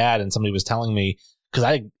Breaking Bad and somebody was telling me, because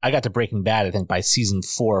I got to Breaking Bad, I think, by season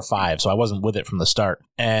 4 or 5, so I wasn't with it from the start.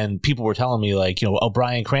 And people were telling me, like,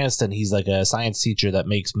 Bryan Cranston, he's like a science teacher that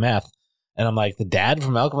makes meth. And I'm like, the dad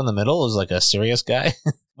from Malcolm in the Middle is like a serious guy.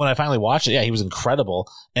 When I finally watched it, yeah, he was incredible.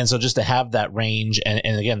 And so just to have that range and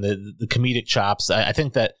again, the comedic chops, I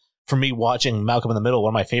think that for me watching Malcolm in the Middle,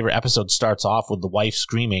 one of my favorite episodes starts off with the wife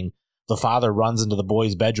screaming. The father runs into the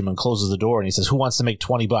boy's bedroom and closes the door, and he says, "Who wants to make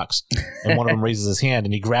 $20?" And one of them raises his hand,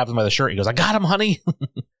 and he grabs him by the shirt. He goes, "I got him, honey."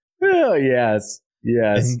 Oh, yes.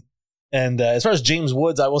 Yes. And as far as James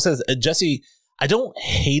Woods, I will say this, Jesse, I don't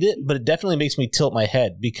hate it, but it definitely makes me tilt my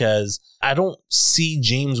head because I don't see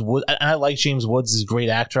James Woods. I like James Woods. He's a great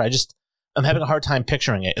actor. I'm having a hard time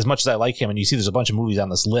picturing it as much as I like him. And you see there's a bunch of movies on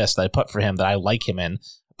this list that I put for him that I like him in,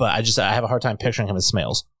 but I have a hard time picturing him as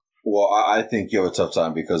Smales. Well, I think you have a tough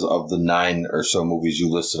time because of the 9 or so movies you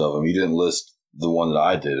listed of him. You didn't list the one that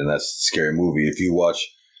I did, and that's Scary Movie. If you watch,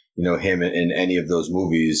 him in any of those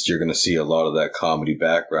movies, you're going to see a lot of that comedy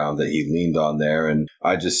background that he leaned on there. And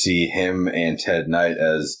I just see him and Ted Knight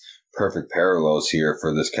as perfect parallels here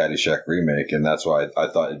for this Caddyshack remake. And that's why I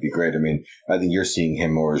thought it'd be great. I mean, I think you're seeing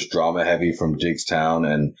him more as drama heavy from Diggstown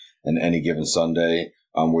and Any Given Sunday,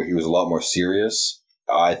 where he was a lot more serious.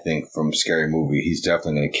 I think from Scary Movie, he's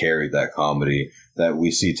definitely going to carry that comedy that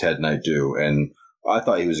we see Ted Knight do. And I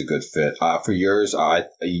thought he was a good fit. For yours,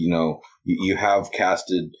 you have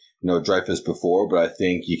casted, Dreyfuss before, but I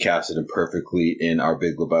think you casted him perfectly in Our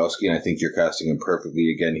Big Lebowski, and I think you're casting him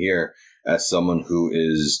perfectly again here as someone who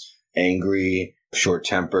is angry,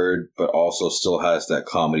 short-tempered, but also still has that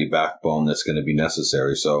comedy backbone that's going to be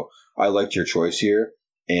necessary. So I liked your choice here.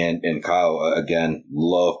 And Kyle, again,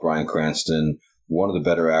 love Bryan Cranston, one of the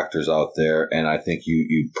better actors out there, and I think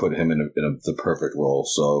you put him in the perfect role.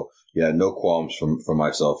 So, yeah, no qualms from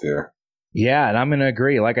myself here. Yeah, and I'm going to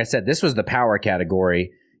agree. Like I said, this was the power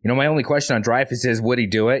category. My only question on Dreyfuss is, would he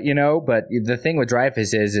do it? But the thing with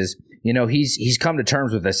Dreyfuss is he's come to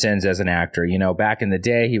terms with his sins as an actor. Back in the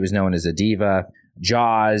day, he was known as a diva.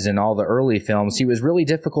 Jaws and all the early films, he was really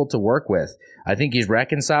difficult to work with. I think he's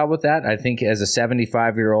reconciled with that. I think as a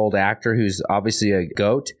 75-year-old actor who's obviously a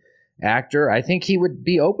GOAT actor, I think he would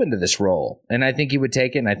be open to this role. And I think he would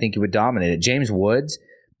take it, and I think he would dominate it. James Woods,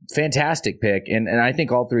 fantastic pick, and I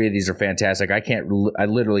think all three of these are fantastic. I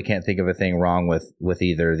literally can't think of a thing wrong with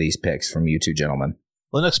either of these picks from you two gentlemen.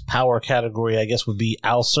 Well, the next power category, I guess, would be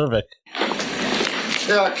Al Czervik.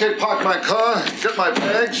 Yeah, kid, park my car, get my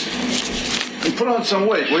bags, and put on some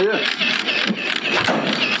weight, will you?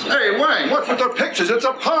 Hey, Wang, what's with the pictures? It's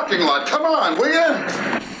a parking lot. Come on, will you?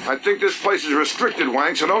 I think this place is restricted,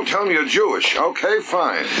 Wang, so don't tell me you're Jewish. Okay,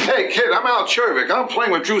 fine. Hey, kid, I'm Al Czervik. I'm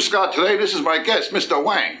playing with Drew Scott today. This is my guest, Mr.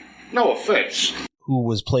 Wang. No offense. Who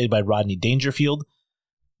was played by Rodney Dangerfield.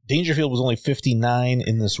 Dangerfield was only 59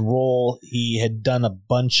 in this role. He had done a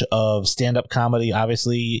bunch of stand-up comedy,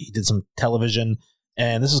 obviously. He did some television,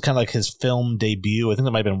 and this is kind of like his film debut. I think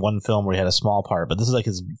there might have been one film where he had a small part, but this is like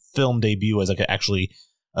his film debut as like actually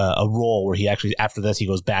a role where he actually, after this, he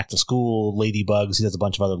goes back to school, Ladybugs, he does a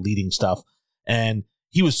bunch of other leading stuff. And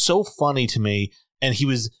he was so funny to me, and he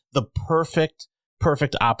was the perfect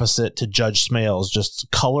opposite to Judge Smales, just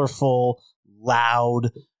colorful,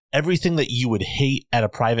 loud, everything that you would hate at a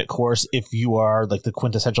private course if you are like the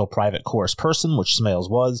quintessential private course person, which Smales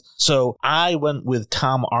was. So I went with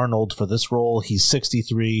Tom Arnold for this role. He's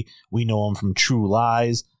 63. We know him from True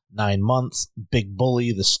Lies, 9 Months, Big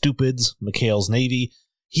Bully, The Stupids, McHale's Navy.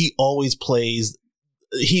 He always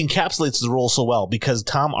he encapsulates the role so well because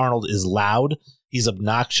Tom Arnold is loud. He's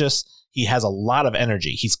obnoxious. He has a lot of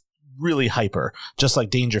energy. He's really hyper, just like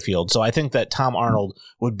Dangerfield. So I think that Tom Arnold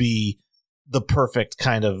would be the perfect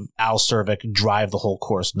kind of Al Czervik, drive the whole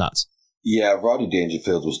course nuts. Yeah, Rodney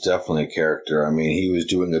Dangerfield was definitely a character. I mean, he was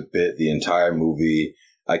doing a bit the entire movie.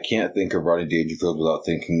 I can't think of Rodney Dangerfield without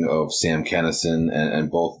thinking of Sam Kinison, and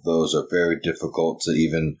both of those are very difficult to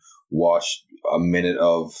even watch a minute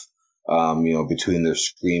of, between their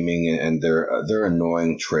screaming and their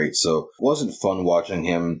annoying traits. So it wasn't fun watching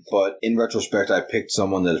him. But in retrospect, I picked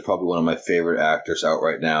someone that is probably one of my favorite actors out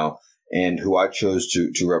right now, and who I chose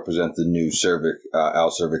to represent the new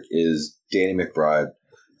Al Czervik is Danny McBride,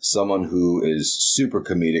 someone who is super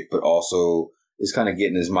comedic, but also is kind of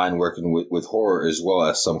getting his mind working with horror as well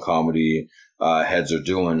as some comedy heads are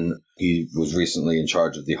doing. He was recently in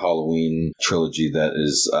charge of the Halloween trilogy that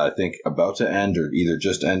is, I think, about to end or either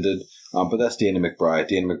just ended. But that's Danny McBride.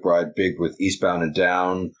 Danny McBride, big with Eastbound and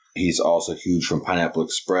Down. He's also huge from Pineapple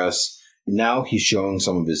Express. Now he's showing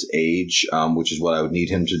some of his age, which is what I would need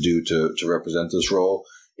him to do to represent this role.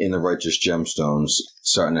 In The Righteous Gemstones,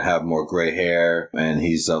 starting to have more gray hair, and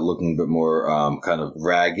he's looking a bit more kind of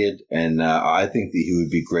ragged. And I think that he would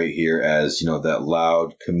be great here as, that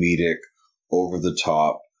loud, comedic,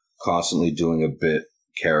 over-the-top, constantly doing a bit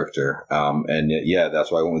character.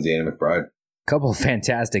 That's why I went with Danny McBride. Couple of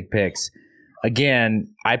fantastic picks.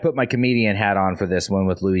 Again, I put my comedian hat on for this one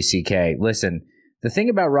with Louis C.K. Listen, the thing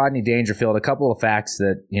about Rodney Dangerfield, a couple of facts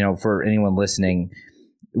that, for anyone listening,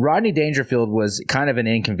 Rodney Dangerfield was kind of an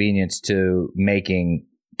inconvenience to making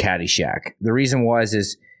Caddyshack. The reason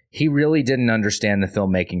is he really didn't understand the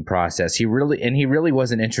filmmaking process. He really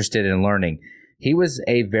wasn't interested in learning. He was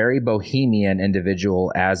a very bohemian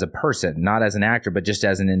individual as a person, not as an actor, but just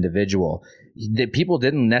as an individual. People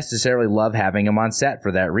didn't necessarily love having him on set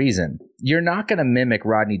for that reason. You're not going to mimic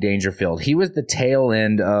Rodney Dangerfield. He was the tail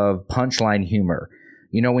end of punchline humor.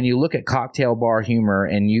 You know, when you look at cocktail bar humor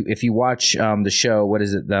and if you watch the show, what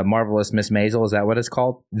is it? The Marvelous Miss Maisel, is that what it's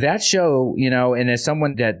called? That show, you know, and as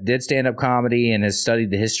someone that did stand-up comedy and has studied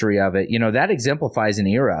the history of it, you know, that exemplifies an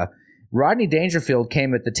era. Rodney Dangerfield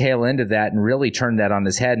came at the tail end of that and really turned that on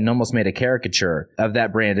his head and almost made a caricature of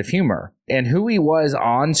that brand of humor. And who he was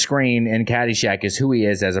on screen in Caddyshack is who he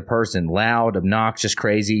is as a person. Loud, obnoxious,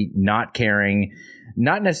 crazy, not caring,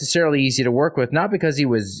 not necessarily easy to work with, not because he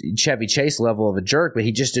was Chevy Chase level of a jerk, but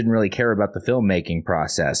he just didn't really care about the filmmaking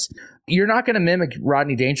process. You're not going to mimic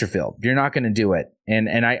Rodney Dangerfield. You're not going to do it.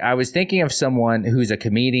 And I was thinking of someone who's a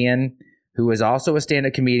comedian, who is also a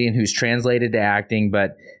stand-up comedian, who's translated to acting,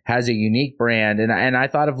 but has a unique brand. And I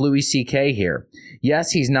thought of Louis C.K. here.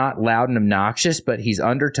 Yes, he's not loud and obnoxious, but he's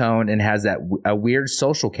undertoned and has a weird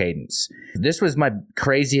social cadence. This was my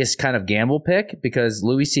craziest kind of gamble pick because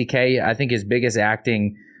Louis C.K., I think his biggest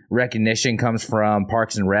acting recognition comes from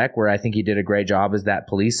Parks and Rec, where I think he did a great job as that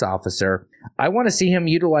police officer. I want to see him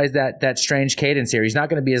utilize that strange cadence here. He's not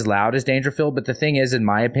going to be as loud as Dangerfield, but the thing is, in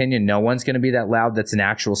my opinion, no one's going to be that loud that's an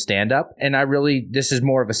actual stand-up. And this is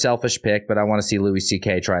more of a selfish pick, but I want to see Louis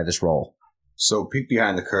C.K. try this role. So peek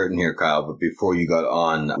behind the curtain here, Kyle, but before you got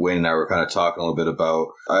on, Wayne and I were kind of talking a little bit about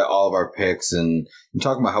all of our picks and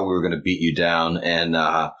talking about how we were going to beat you down. And,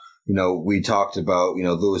 you know, we talked about, you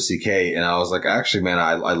know, Louis C.K. and I was like, actually, man,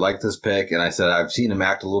 I like this pick. And I said, I've seen him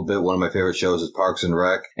act a little bit. One of my favorite shows is Parks and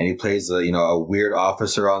Rec. And he plays a weird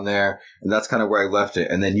officer on there. And that's kind of where I left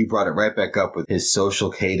it. And then you brought it right back up with his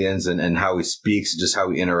social cadence and how he speaks, just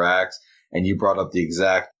how he interacts. And you brought up the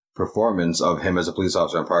exact performance of him as a police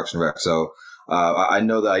officer on Parks and Rec. So, I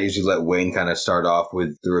know that I usually let Wayne kind of start off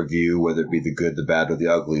with the review, whether it be the good, the bad, or the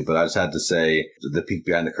ugly. But I just had to say the peek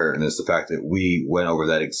behind the curtain is the fact that we went over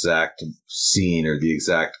that exact scene or the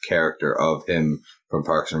exact character of him from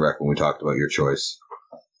Parks and Rec when we talked about your choice.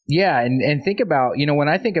 Yeah, and think about, you know, when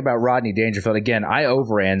I think about Rodney Dangerfield, again, I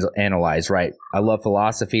overanalyze, right? I love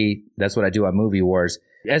philosophy. That's what I do on Movie Wars.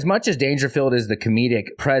 As much as Dangerfield is the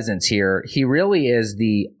comedic presence here, he really is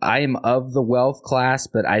I am of the wealth class,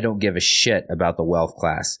 but I don't give a shit about the wealth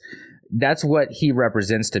class. That's what he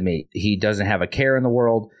represents to me. He doesn't have a care in the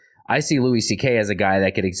world. I see Louis C.K. as a guy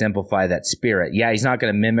that could exemplify that spirit. Yeah, he's not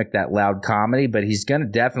going to mimic that loud comedy, but he's going to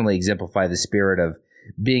definitely exemplify the spirit of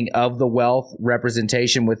being of the wealth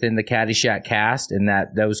representation within the Caddyshack cast and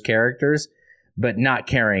those characters, but not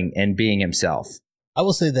caring and being himself. I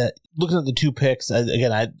will say that looking at the two picks,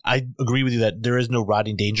 again, I agree with you that there is no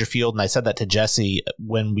Rodney Dangerfield. And I said that to Jesse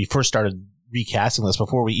when we first started recasting this,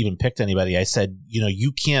 before we even picked anybody. I said, you know,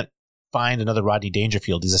 you can't find another Rodney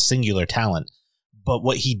Dangerfield. He's a singular talent. But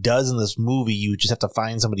what he does in this movie, you just have to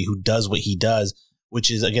find somebody who does what he does, which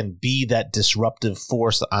is, again, be that disruptive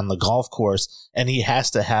force on the golf course. And he has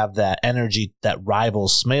to have that energy that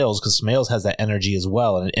rivals Smales, because Smales has that energy as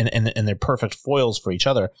well. And they're perfect foils for each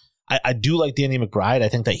other. I do like Danny McBride. I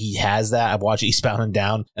think that he has that. I've watched Eastbound and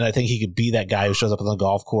Down, and I think he could be that guy who shows up on the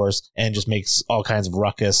golf course and just makes all kinds of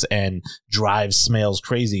ruckus and drives Smales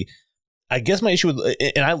crazy. I guess my issue with,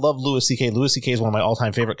 and I love Louis C.K. Louis C.K. is one of my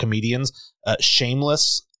all-time favorite comedians.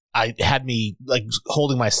 Shameless, had me like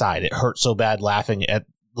holding my side. It hurt so bad laughing at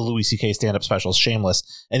the Louis C.K. stand-up specials,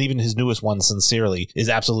 Shameless, and even his newest one, Sincerely, is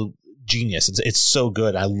absolute genius. It's so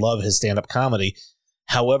good. I love his stand-up comedy.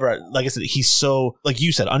 However, like I said, he's so, like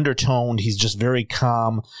you said, undertoned. He's just very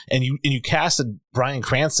calm. And you casted Bryan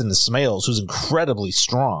Cranston as Smales, who's incredibly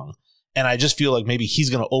strong. And I just feel like maybe he's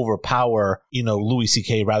going to overpower, you know, Louis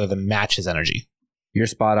C.K. rather than match his energy. You're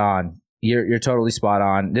spot on. You're totally spot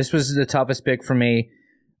on. This was the toughest pick for me.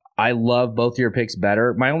 I love both your picks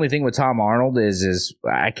better. My only thing with Tom Arnold is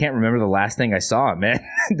I can't remember the last thing I saw him, man.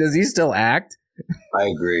 Does he still act? I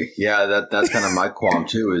agree. Yeah, that's kind of my qualm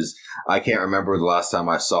too, is I can't remember the last time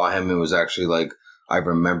I saw him. It was actually like I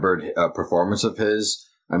remembered a performance of his.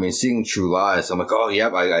 I mean, seeing True Lies, I'm like, oh,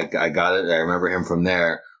 yep, I got it. I remember him from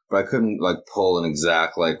there. But I couldn't like pull an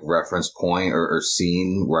exact like reference point or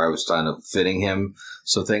scene where I was kind of fitting him.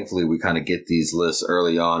 So thankfully we kind of get these lists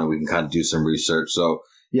early on and we can kind of do some research. So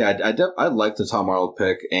yeah, I like the Tom Arnold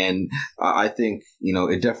pick, and I think, you know,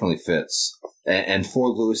 it definitely fits. And for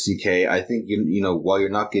Louis C.K., I think, you know, while you're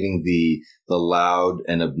not getting the loud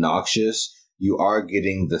and obnoxious, you are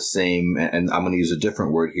getting the same, and I'm going to use a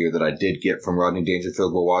different word here that I did get from Rodney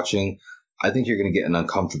Dangerfield while watching, I think you're going to get an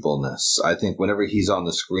uncomfortableness. I think whenever he's on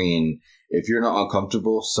the screen, if you're not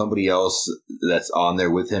uncomfortable, somebody else that's on there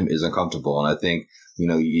with him is uncomfortable. And I think,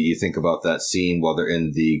 you think about that scene while they're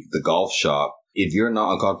in the golf shop. If you're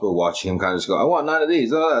not uncomfortable watching him kind of just go, I want 9 of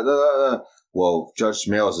these. Well, Judge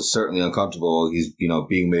Smails is certainly uncomfortable. He's,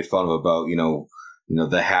 being made fun of about,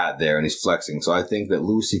 the hat there, and he's flexing. So I think that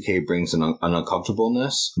Louis C.K. brings an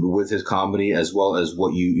uncomfortableness with his comedy, as well as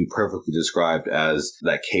what you perfectly described as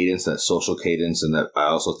that cadence, that social cadence, and that I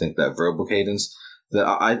also think that verbal cadence. That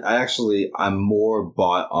I'm more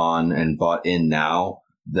bought on and bought in now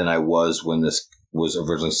than I was when this was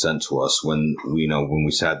originally sent to us, when we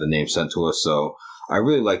had the name sent to us. So I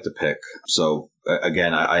really like the pick. So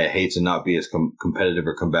again, I hate to not be as competitive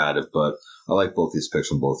or combative, but I like both these picks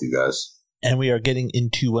from both you guys. And we are getting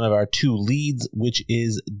into one of our 2 leads, which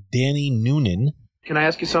is Danny Noonan. Can I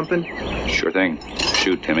ask you something? Sure thing.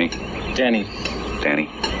 Shoot, Timmy. Danny.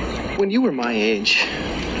 When you were my age,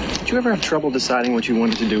 did you ever have trouble deciding what you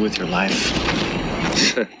wanted to do with your life?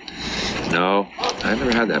 No, I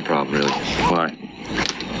never had that problem, really. Why?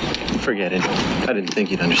 Forget it. I didn't think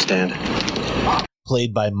you'd understand.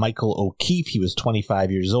 Played by Michael O'Keefe. He was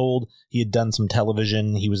 25 years old. He had done some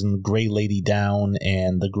television. He was in Grey Lady Down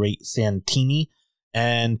and The Great Santini.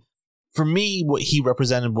 And for me, what he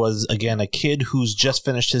represented was, again, a kid who's just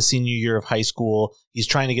finished his senior year of high school. He's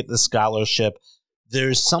trying to get the scholarship.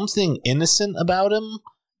 There's something innocent about him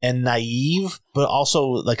and naive, but also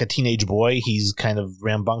like a teenage boy. He's kind of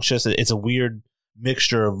rambunctious. It's a weird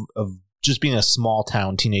mixture of just being a small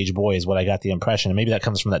town teenage boy is what I got the impression. And maybe that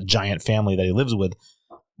comes from that giant family that he lives with.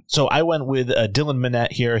 So I went with Dylan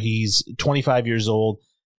Minnette here. He's 25 years old.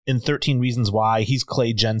 In 13 Reasons Why, he's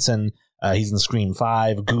Clay Jensen. He's in Scream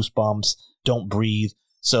 5, Goosebumps, Don't Breathe.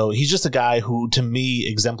 So he's just a guy who, to me,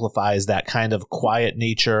 exemplifies that kind of quiet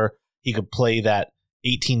nature. He could play that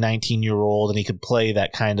 18, 19-year-old, and he could play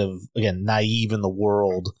that kind of, again, naive in the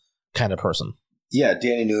world kind of person. Yeah,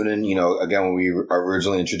 Danny Noonan, again, when we are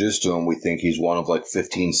originally introduced to him, we think he's one of like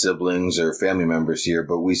 15 siblings or family members here,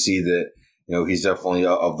 but we see that, he's definitely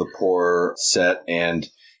of the poorer set, and,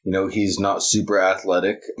 he's not super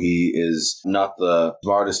athletic. He is not the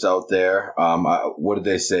smartest out there. What did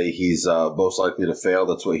they say? He's most likely to fail.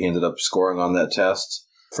 That's what he ended up scoring on that test.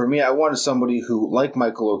 For me, I wanted somebody who, like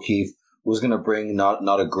Michael O'Keefe, was going to bring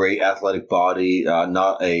not a great athletic body,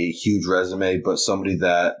 not a huge resume, but somebody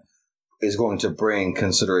that is going to bring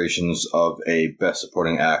considerations of a Best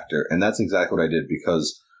Supporting Actor. And that's exactly what I did,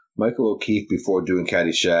 because Michael O'Keefe, before doing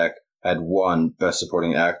Caddyshack, had won Best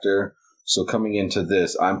Supporting Actor. So coming into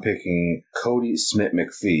this, I'm picking Cody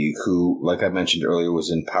Smith-McPhee, who, like I mentioned earlier,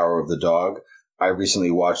 was in Power of the Dog. I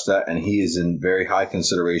recently watched that, and he is in very high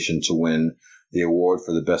consideration to win the award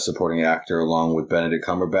for the Best Supporting Actor along with Benedict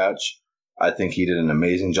Cumberbatch. I think he did an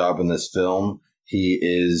amazing job in this film. He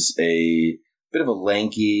is a bit of a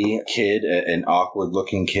lanky kid, an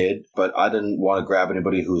awkward-looking kid, but I didn't want to grab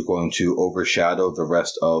anybody who's going to overshadow the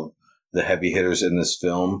rest of the heavy hitters in this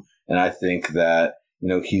film. And I think that,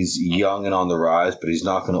 he's young and on the rise, but he's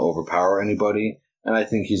not going to overpower anybody. And I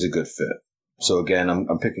think he's a good fit. So again,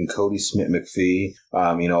 I'm picking Cody Smith-McPhee.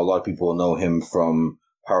 A lot of people know him from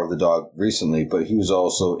Power of the Dog recently, but he was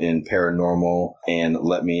also in Paranormal and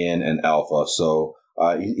Let Me In and Alpha. So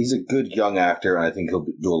he's a good young actor, and I think he'll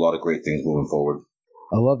do a lot of great things moving forward.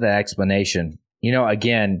 I love that explanation.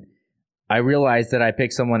 Again, I realize that I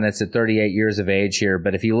picked someone that's at 38 years of age here,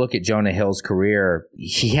 but if you look at Jonah Hill's career,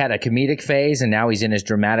 he had a comedic phase, and now he's in his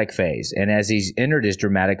dramatic phase. And as he's entered his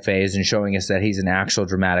dramatic phase and showing us that he's an actual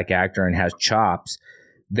dramatic actor and has chops,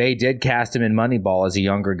 they did cast him in Moneyball as a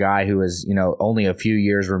younger guy who is, only a few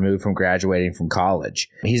years removed from graduating from college.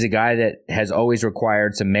 He's a guy that has always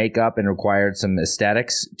required some makeup and required some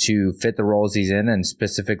aesthetics to fit the roles he's in, and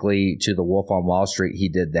specifically to The Wolf on Wall Street, he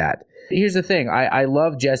did that. Here's the thing. I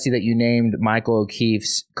love, Jesse, that you named Michael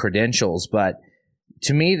O'Keefe's credentials, but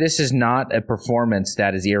to me, this is not a performance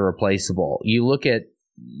that is irreplaceable. You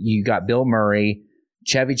got Bill Murray,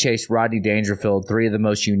 Chevy Chase, Rodney Dangerfield, 3 of the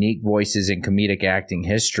most unique voices in comedic acting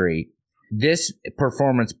history. This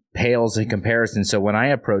performance pales in comparison. So when I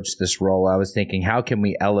approached this role, I was thinking, how can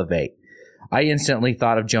we elevate? I instantly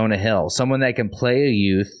thought of Jonah Hill, someone that can play a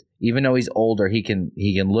youth, even though he's older. He can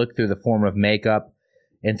look through the form of makeup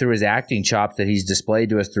and through his acting chops that he's displayed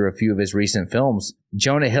to us through a few of his recent films.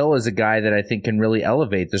 Jonah Hill is a guy that I think can really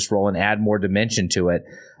elevate this role and add more dimension to it.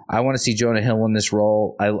 I want to see Jonah Hill in this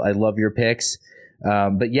role. I love your picks.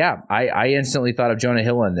 But yeah, I instantly thought of Jonah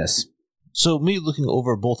Hill in this. So me looking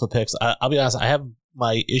over both the picks, I'll be honest, I have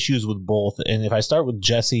my issues with both. And if I start with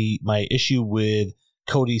Jesse, my issue with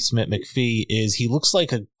Cody Smith-McPhee is he looks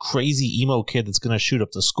like a crazy emo kid that's going to shoot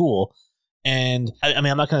up the school. And I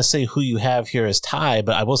mean, I'm not going to say who you have here as Ty,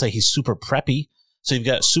 but I will say he's super preppy. So you've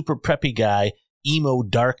got a super preppy guy, emo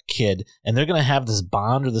dark kid, and they're going to have this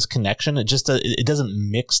bond or this connection. It just it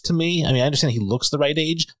doesn't mix to me. I mean, I understand he looks the right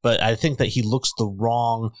age, but I think that he looks the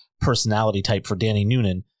wrong personality type for Danny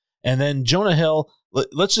Noonan. And then Jonah Hill,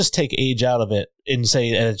 let's just take age out of it and say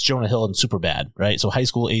it's Jonah Hill and Superbad, right? So high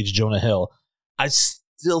school age Jonah Hill. I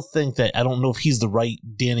still think that I don't know if he's the right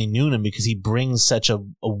Danny Noonan because he brings such a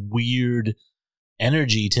weird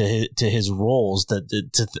energy to his roles that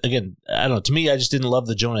again, I don't know. To me, I just didn't love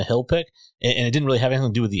the Jonah Hill pick, and it didn't really have anything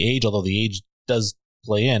to do with the age, although the age does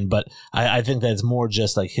play in. But I think that it's more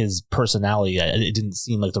just like his personality. It didn't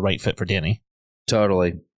seem like the right fit for Danny.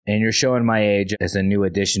 Totally. And you're showing my age as a new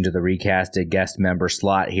addition to the recasted guest member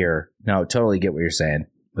slot here. No, totally get what you're saying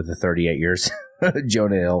with the 38 years,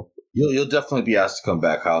 Jonah Hill. You'll definitely be asked to come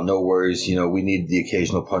back, Kyle. No worries. We need the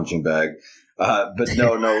occasional punching bag. But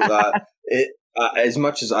no. As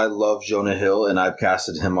much as I love Jonah Hill, and I've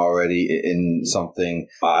casted him already in something,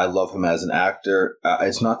 I love him as an actor.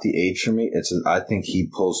 It's not the age for me. I think he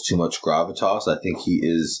pulls too much gravitas. I think he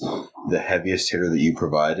is the heaviest hitter that you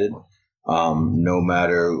provided. No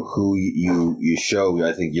matter who you show,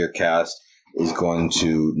 I think your cast is going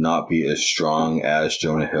to not be as strong as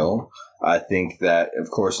Jonah Hill. I think that,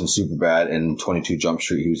 of course, in Superbad and 22 Jump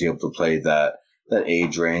Street, he was able to play that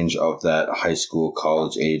age range of that high school,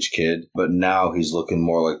 college age kid. But now he's looking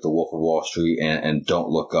more like the Wolf of Wall Street and Don't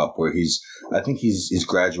Look Up, where I think he's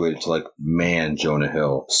graduated to like man Jonah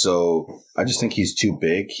Hill. So I just think he's too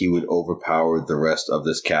big. He would overpower the rest of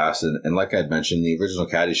this cast. And like I had mentioned, the original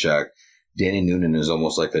Caddyshack, Danny Noonan is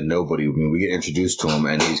almost like a nobody. I mean, we get introduced to him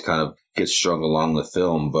and he's kind of gets strung along the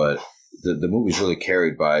film, but the movie's really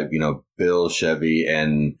carried by, Bill, Chevy,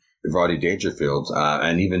 and Rodney Dangerfield,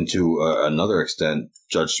 and even to another extent,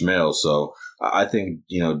 Judge Smale. So I think,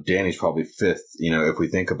 Danny's probably fifth, if we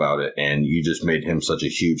think about it, and you just made him such a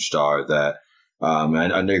huge star that, I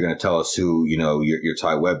know you're going to tell us who, your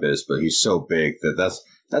Ty Webb is, but he's so big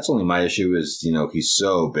that's only my issue is, he's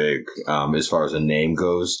so big, as far as a name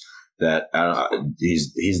goes, that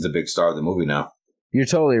he's the big star of the movie now. You're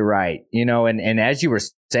totally right. And as you were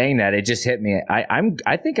saying that, it just hit me.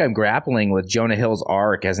 I think I'm grappling with Jonah Hill's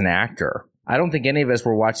arc as an actor. I don't think any of us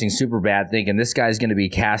were watching Superbad thinking this guy's going to be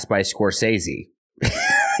cast by Scorsese.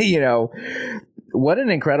 What an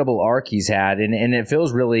incredible arc he's had. And it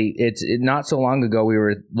feels really, not so long ago we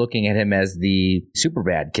were looking at him as the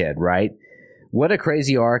Superbad kid, right? What a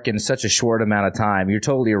crazy arc in such a short amount of time. You're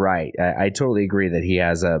totally right. I totally agree that he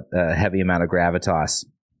has a heavy amount of gravitas.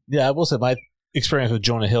 Yeah, I will say my experience with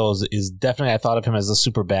Jonah Hill is definitely, I thought of him as a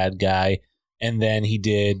super bad guy, and then he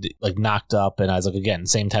did like Knocked Up, and I was like, again,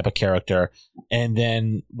 same type of character. And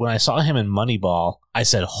then when I saw him in Moneyball, I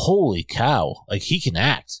said, holy cow, like he can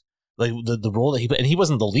act. Like the role that he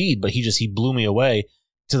wasn't the lead, but he blew me away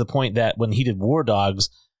to the point that when he did War Dogs,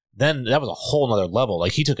 then that was a whole nother level.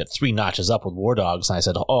 Like he took it 3 notches up with War Dogs, and I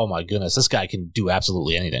said, oh my goodness, this guy can do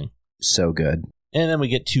absolutely anything. So good. And then we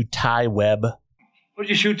get to Ty Webb. What did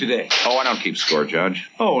you shoot today? Oh, I don't keep score, Judge.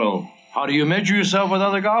 Oh, well, how do you measure yourself with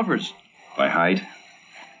other golfers? By height.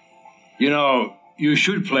 You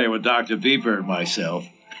should play with Dr. Beeper and myself.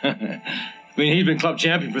 I mean, he's been club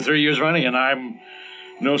champion for 3 years running, and I'm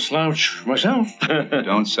no slouch myself.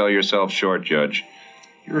 Don't sell yourself short, Judge.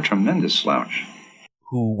 You're a tremendous slouch.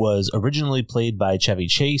 Who was originally played by Chevy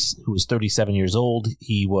Chase, who was 37 years old.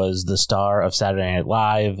 He was the star of Saturday Night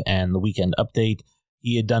Live and The Weekend Update.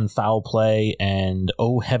 He had done Foul Play and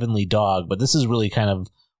Oh Heavenly Dog, but this is really kind of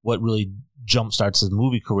what really jumpstarts his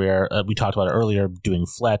movie career. We talked about it earlier, doing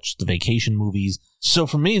Fletch, the vacation movies. So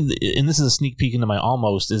for me, and this is a sneak peek into my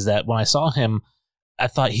almost, is that when I saw him, I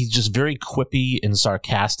thought he's just very quippy and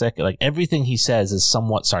sarcastic. Like everything he says is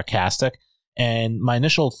somewhat sarcastic. And my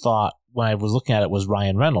initial thought when I was looking at it was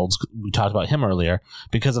Ryan Reynolds. We talked about him earlier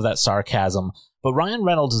because of that sarcasm. But Ryan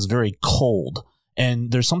Reynolds is very cold.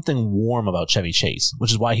 And there's something warm about Chevy Chase,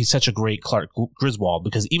 which is why he's such a great Clark Griswold,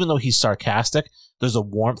 because even though he's sarcastic, there's a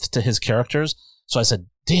warmth to his characters. So I said,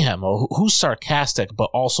 damn, well, who's sarcastic but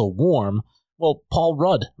also warm? Well, Paul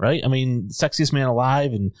Rudd, right? I mean, sexiest man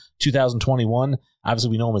alive in 2021. Obviously,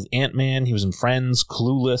 we know him as Ant-Man. He was in Friends,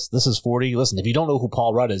 Clueless, This Is 40. Listen, if you don't know who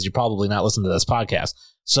Paul Rudd is, you're probably not listening to this podcast.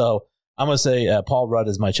 So I'm going to say Paul Rudd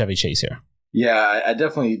is my Chevy Chase here. Yeah, I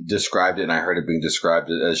definitely described it, and I heard it being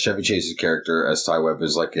described as Chevy Chase's character as Ty Webb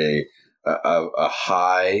is like a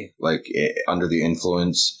high, like under the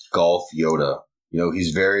influence golf Yoda.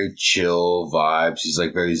 He's very chill vibes. He's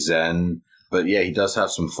like very zen, but yeah, he does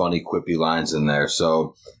have some funny, quippy lines in there.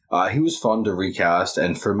 So he was fun to recast,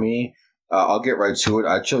 and for me, I'll get right to it.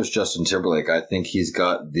 I chose Justin Timberlake. I think he's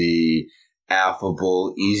got the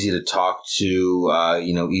affable, easy to talk to,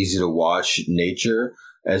 easy to watch nature,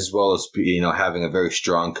 as well as, having a very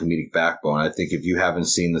strong comedic backbone. I think if you haven't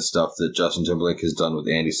seen the stuff that Justin Timberlake has done with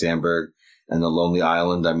Andy Samberg and The Lonely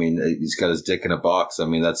Island, I mean, he's got his dick in a box. I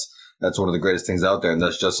mean, that's one of the greatest things out there, and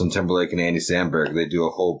that's Justin Timberlake and Andy Samberg. They do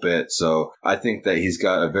a whole bit. So I think that he's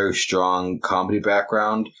got a very strong comedy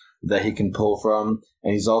background that he can pull from,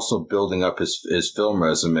 and he's also building up his film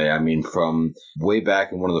resume. I mean, from way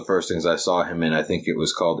back in one of the first things I saw him in, I think it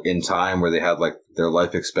was called In Time, where they had like their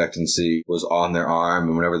life expectancy was on their arm,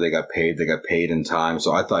 and whenever they got paid in time.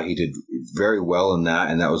 So I thought he did very well in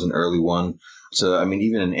that, and that was an early one. So, I mean,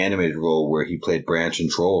 even an animated role where he played Branch in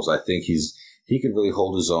Trolls, I think he could really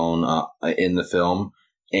hold his own in the film.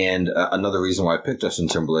 And another reason why I picked Justin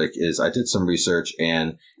Timberlake is I did some research,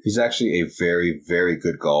 and he's actually a very, very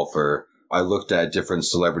good golfer. I looked at different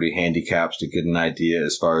celebrity handicaps to get an idea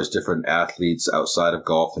as far as different athletes outside of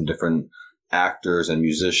golf and different actors and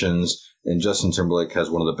musicians. And Justin Timberlake has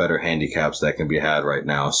one of the better handicaps that can be had right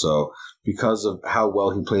now. So because of how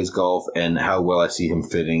well he plays golf and how well I see him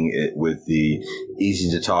fitting it with the easy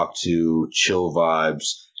to talk to, chill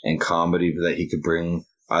vibes and comedy that he could bring,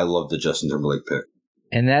 I love the Justin Timberlake pick.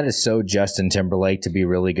 And that is so Justin Timberlake to be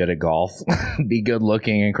really good at golf, be good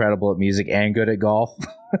looking, incredible at music, and good at golf.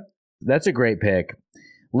 That's a great pick.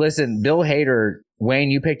 Listen, Bill Hader,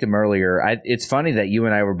 Wayne, you picked him earlier. It's funny that you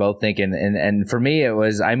and I were both thinking, and for me, it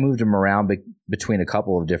was I moved him around between a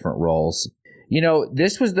couple of different roles.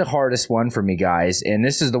 This was the hardest one for me, guys, and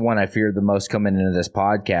this is the one I feared the most coming into this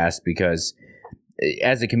podcast because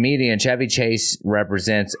as a comedian, Chevy Chase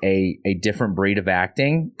represents a different breed of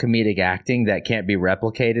acting, comedic acting that can't be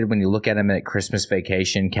replicated. When you look at him at Christmas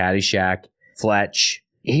Vacation, Caddyshack, Fletch,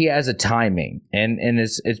 he has a timing, and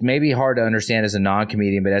it's maybe hard to understand as a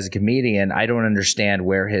non-comedian, but as a comedian, I don't understand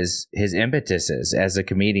where his impetus is as a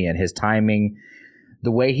comedian, his timing,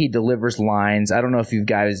 the way he delivers lines. I don't know if you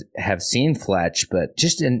guys have seen Fletch, but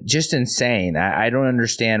just insane. I don't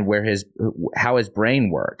understand how his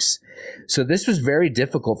brain works. So this was very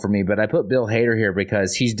difficult for me, but I put Bill Hader here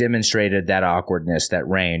because he's demonstrated that awkwardness, that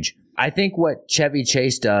range. I think what Chevy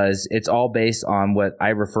Chase does, it's all based on what I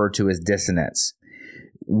refer to as dissonance.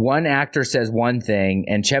 One actor says one thing,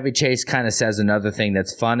 and Chevy Chase kind of says another thing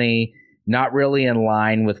that's funny, not really in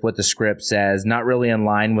line with what the script says, not really in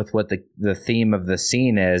line with what the theme of the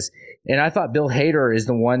scene is. And I thought Bill Hader is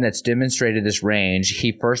the one that's demonstrated this range.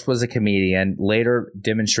 He first was a comedian, later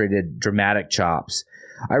demonstrated dramatic chops.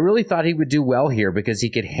 I really thought he would do well here because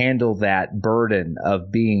he could handle that burden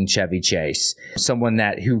of being Chevy Chase, someone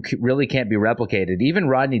who really can't be replicated. Even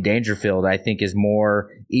Rodney Dangerfield, I think, is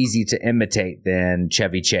more easy to imitate than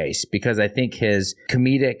Chevy Chase because I think his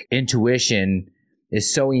comedic intuition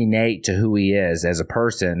is so innate to who he is as a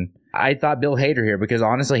person. I thought Bill Hader here because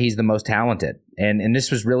honestly, he's the most talented. And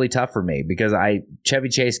this was really tough for me because Chevy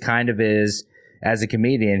Chase kind of is, as a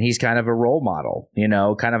comedian, he's kind of a role model,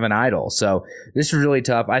 kind of an idol. So this was really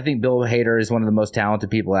tough. I think Bill Hader is one of the most talented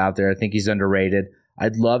people out there. I think he's underrated.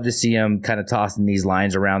 I'd love to see him kind of tossing these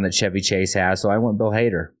lines around that Chevy Chase has. So I went Bill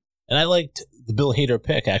Hader. And I liked the Bill Hader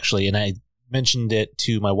pick, actually. And I mentioned it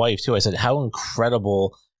to my wife, too. I said, how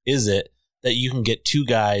incredible is it that you can get two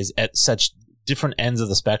guys at such different ends of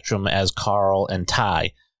the spectrum as Carl and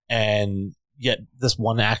Ty, and yet this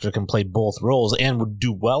one actor can play both roles and would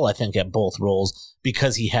do well, I think, at both roles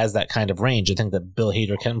because he has that kind of range. I think that Bill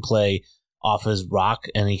Hader can play off his rock,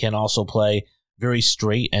 and he can also play very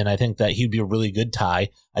straight, and I think that he'd be a really good Ty.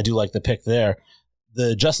 I do like the pick there.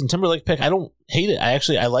 The Justin Timberlake pick, I don't hate it.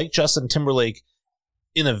 I like Justin Timberlake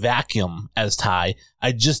in a vacuum as Ty.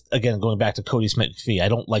 I just, again, going back to Cody Smith-McPhee, I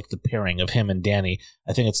don't like the pairing of him and Danny.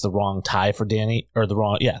 I think it's the wrong Ty for Danny, or the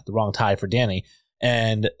wrong Ty for Danny.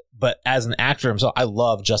 But as an actor himself, I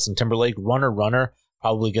love Justin Timberlake. Runner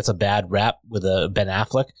probably gets a bad rap with Ben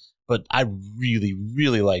Affleck, but I really,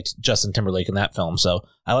 really liked Justin Timberlake in that film. So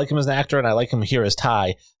I like him as an actor, and I like him here as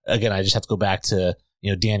Ty. Again, I just have to go back to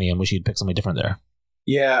Danny and wish he'd pick somebody different there.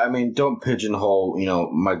 Yeah, I mean, don't pigeonhole,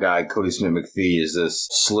 my guy Cody Smith-McPhee is this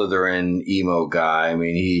Slytherin emo guy. I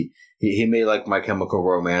mean, he may like My Chemical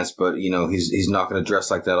Romance, but he's not going to dress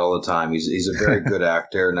like that all the time. He's a very good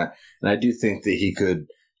actor, and I do think that he could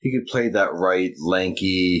play that right,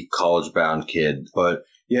 lanky, college-bound kid. But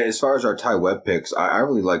yeah, as far as our Ty Webb picks, I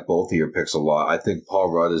really like both of your picks a lot. I think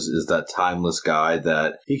Paul Rudd is that timeless guy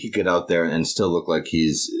that he could get out there and still look like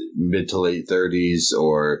he's mid to late 30s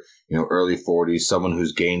or early 40s, someone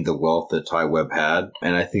who's gained the wealth that Ty Webb had.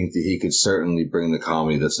 And I think that he could certainly bring the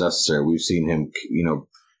comedy that's necessary. We've seen him,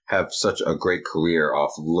 have such a great career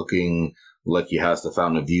off looking like he has the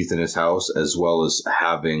fountain of youth in his house, as well as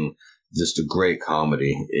having just a great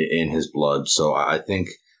comedy in his blood. So I think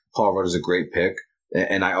Paul Rudd is a great pick.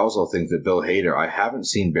 And I also think that Bill Hader, I haven't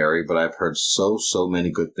seen Barry, but I've heard so many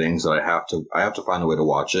good things that I have to find a way to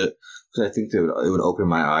watch it, because I think that it would open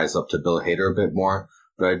my eyes up to Bill Hader a bit more.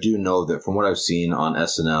 But I do know that from what I've seen on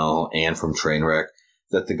SNL and from Trainwreck,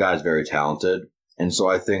 that the guy's very talented. And so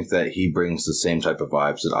I think that he brings the same type of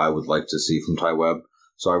vibes that I would like to see from Ty Webb.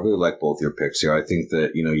 So I really like both your picks here. I think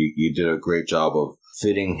that, you did a great job of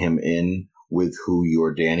fitting him in with who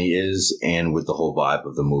your Danny is and with the whole vibe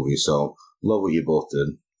of the movie. So love what you both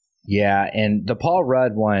did. Yeah, and the Paul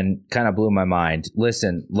Rudd one kind of blew my mind.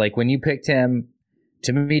 Listen, like when you picked him,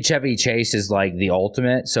 to me, Chevy Chase is like the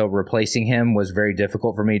ultimate, so replacing him was very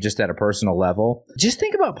difficult for me just at a personal level. Just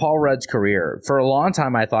think about Paul Rudd's career. For a long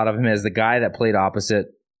time, I thought of him as the guy that played opposite,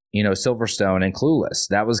 Silverstone and Clueless.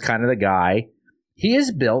 That was kind of the guy. He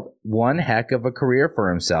has built one heck of a career for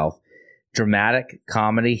himself. Dramatic,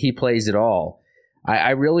 comedy, he plays it all.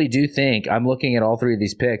 I really do think, I'm looking at all three of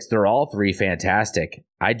these picks, they're all three fantastic.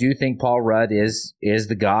 I do think Paul Rudd is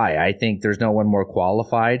the guy. I think there's no one more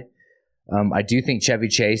qualified. I do think Chevy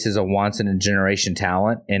Chase is a once-in-a-generation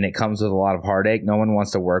talent, and it comes with a lot of heartache. No one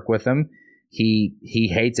wants to work with him. He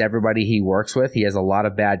hates everybody he works with. He has a lot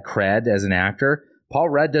of bad cred as an actor. Paul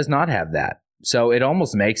Rudd does not have that. So it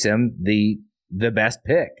almost makes him the best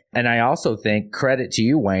pick. And I also think, credit to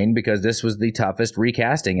you, Wayne, because this was the toughest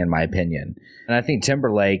recasting, in my opinion. And I think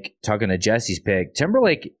Timberlake, talking to Jesse's pick,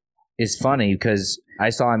 Timberlake is funny because I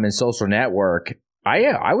saw him in Social Network.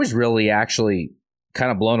 I was really actually kind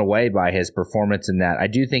of blown away by his performance in that. I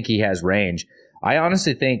do think he has range. I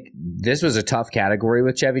honestly think this was a tough category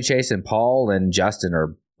with Chevy Chase, and Paul and Justin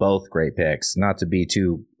are both great picks. Not to be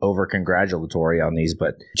too over-congratulatory on these,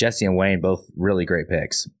 but Jesse and Wayne, both really great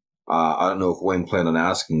picks. I don't know if Wayne planned on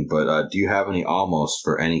asking, but do you have any almost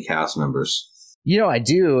for any cast members? I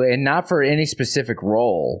do, and not for any specific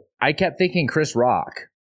role. I kept thinking Chris Rock.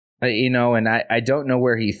 And I don't know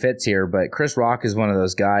where he fits here, but Chris Rock is one of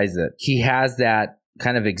those guys that he has that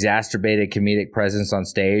kind of exacerbated comedic presence on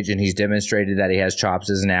stage, and he's demonstrated that he has chops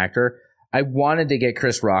as an actor. I wanted to get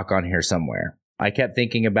Chris Rock on here somewhere. I kept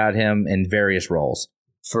thinking about him in various roles.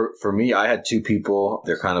 For me, I had two people.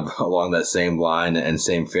 They're kind of along that same line and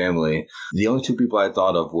same family. The only two people I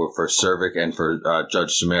thought of were for Cervic and for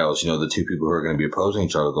Judge Smails, the two people who are going to be opposing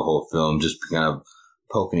each other the whole film, just kind of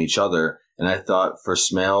poking each other. And I thought for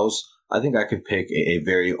Smails, I think I could pick a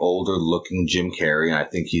very older looking Jim Carrey. And I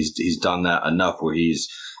think he's done that enough where he's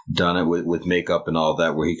done it with makeup and all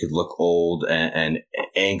that, where he could look old and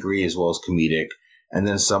angry as well as comedic. And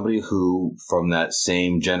then somebody who from that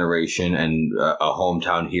same generation and a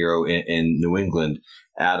hometown hero in New England,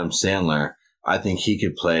 Adam Sandler, I think he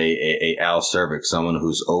could play a Al Cervic, someone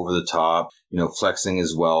who's over the top, flexing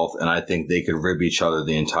his wealth. And I think they could rib each other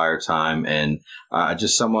the entire time. And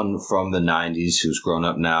just someone from the 90s who's grown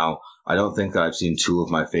up now. I don't think that I've seen two of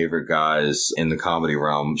my favorite guys in the comedy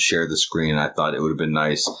realm share the screen. I thought it would have been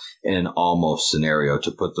nice in an almost scenario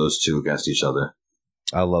to put those two against each other.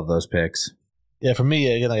 I love those picks. Yeah, for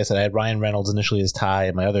me, again, like I said, I had Ryan Reynolds initially as Ty.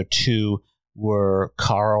 My other two were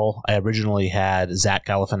Carl. I originally had Zach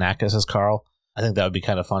Galifianakis as Carl. I think that would be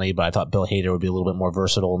kind of funny, but I thought Bill Hader would be a little bit more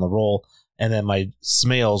versatile in the role. And then my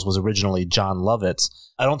Smails was originally John Lovitz.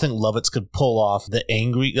 I don't think Lovitz could pull off the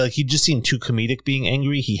angry. Like, he just seemed too comedic being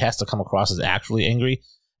angry. He has to come across as actually angry.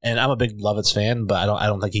 And I'm a big Lovitz fan, but I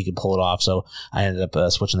don't think he could pull it off. So I ended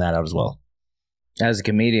up switching that out as well. As a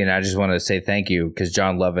comedian, I just want to say thank you because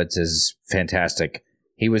John Lovitz is fantastic.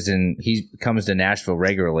 He comes to Nashville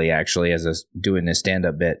regularly, actually, doing his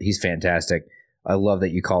stand-up bit. He's fantastic. I love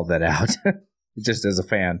that you called that out, just as a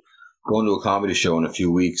fan. Going to a comedy show in a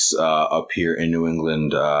few weeks up here in New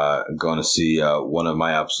England. Going to see one of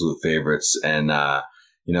my absolute favorites. And, I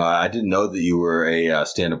didn't know that you were a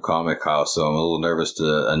stand-up comic, Kyle, so I'm a little nervous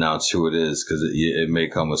to announce who it is because it may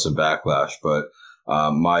come with some backlash. But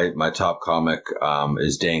my top comic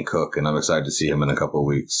is Dane Cook, and I'm excited to see him in a couple of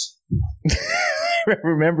weeks. I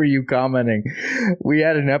remember you commenting. We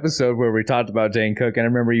had an episode where we talked about Dane Cook, and I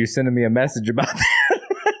remember you sending me a message about that.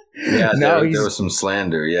 Yeah, there was some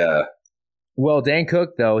slander, yeah. Well, Dane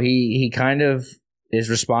Cook, though, he kind of is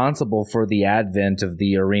responsible for the advent of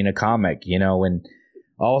the arena comic, and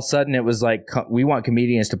all of a sudden it was like, we want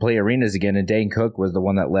comedians to play arenas again, and Dane Cook was the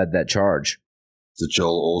one that led that charge. The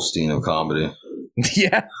Joel Osteen of comedy.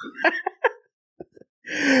 Yeah.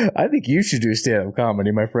 I think you should do stand-up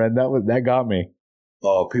comedy, my friend. That got me.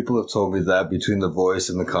 Oh, people have told me that between the voice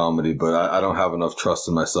and the comedy, but I don't have enough trust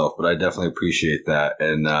in myself. But I definitely appreciate that,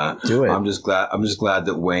 and do it. I'm just glad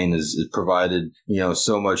that Wayne has provided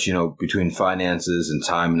so much between finances and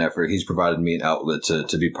time and effort. He's provided me an outlet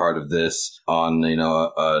to be part of this on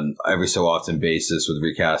an every so often basis with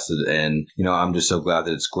Recasted, and I'm just so glad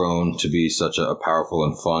that it's grown to be such a powerful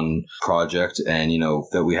and fun project, and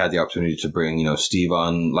that we had the opportunity to bring Steve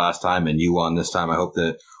on last time and you on this time. I hope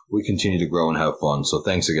that we continue to grow and have fun. So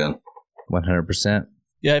thanks again. 100%.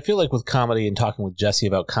 Yeah, I feel like with comedy and talking with Jesse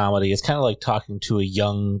about comedy, it's kind of like talking to a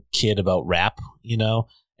young kid about rap,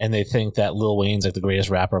 and they think that Lil Wayne's like the greatest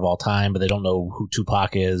rapper of all time, but they don't know who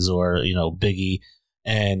Tupac is or, Biggie.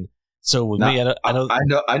 And so with me,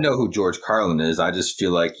 I know who George Carlin is. I just feel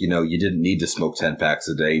like, you didn't need to smoke 10 packs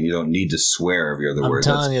a day and you don't need to swear every other word.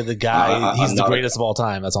 I'm telling you, the guy, he's the greatest of all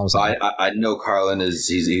time. That's all I'm saying. I know Carlin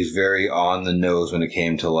he's very on the nose when it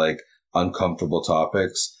came to like uncomfortable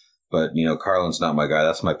topics. But, Carlin's not my guy.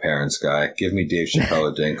 That's my parents' guy. Give me Dave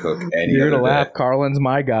Chappelle or Dan Cook any You're other going to laugh. day. Carlin's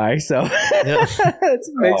my guy. So it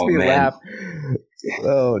makes me laugh.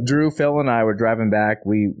 Oh, Drew, Phil, and I were driving back.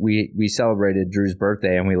 We celebrated Drew's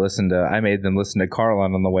birthday, and I made them listen to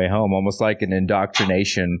Carlin on the way home, almost like an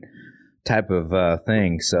indoctrination type of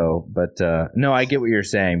thing. So, but no, I get what you're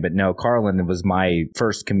saying. But no, Carlin was my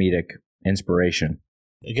first comedic inspiration.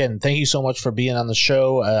 Again, thank you so much for being on the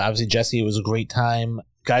show. Obviously, Jesse, it was a great time.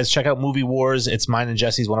 Guys, check out Movie Wars. It's mine and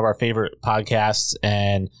Jesse's, one of our favorite podcasts,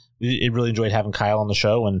 and we really enjoyed having Kyle on the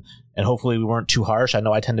show, and hopefully we weren't too harsh. I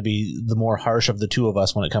know I tend to be the more harsh of the two of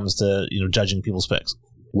us when it comes to judging people's picks.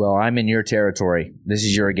 Well, I'm in your territory. This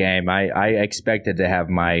is your game. I expected to have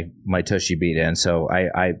my tushy beat in, so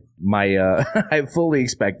I fully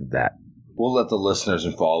expected that. We'll let the listeners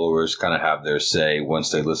and followers kind of have their say once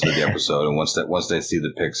they listen to the episode and once they see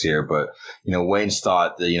the picks here. But, Wayne's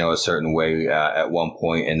thought that, a certain way at one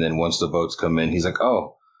point, and then once the votes come in, he's like,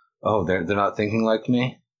 oh, they're not thinking like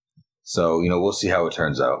me. So, we'll see how it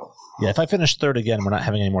turns out. Yeah, if I finish third again, we're not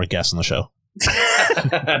having any more guests on the show.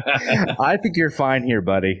 I think you're fine here,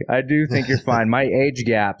 buddy. I do think you're fine. My age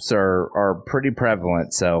gaps are pretty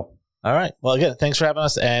prevalent, so. All right. Well, again, thanks for having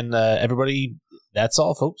us, and everybody, that's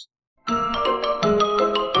all, folks.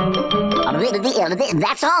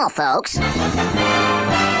 That's all, folks.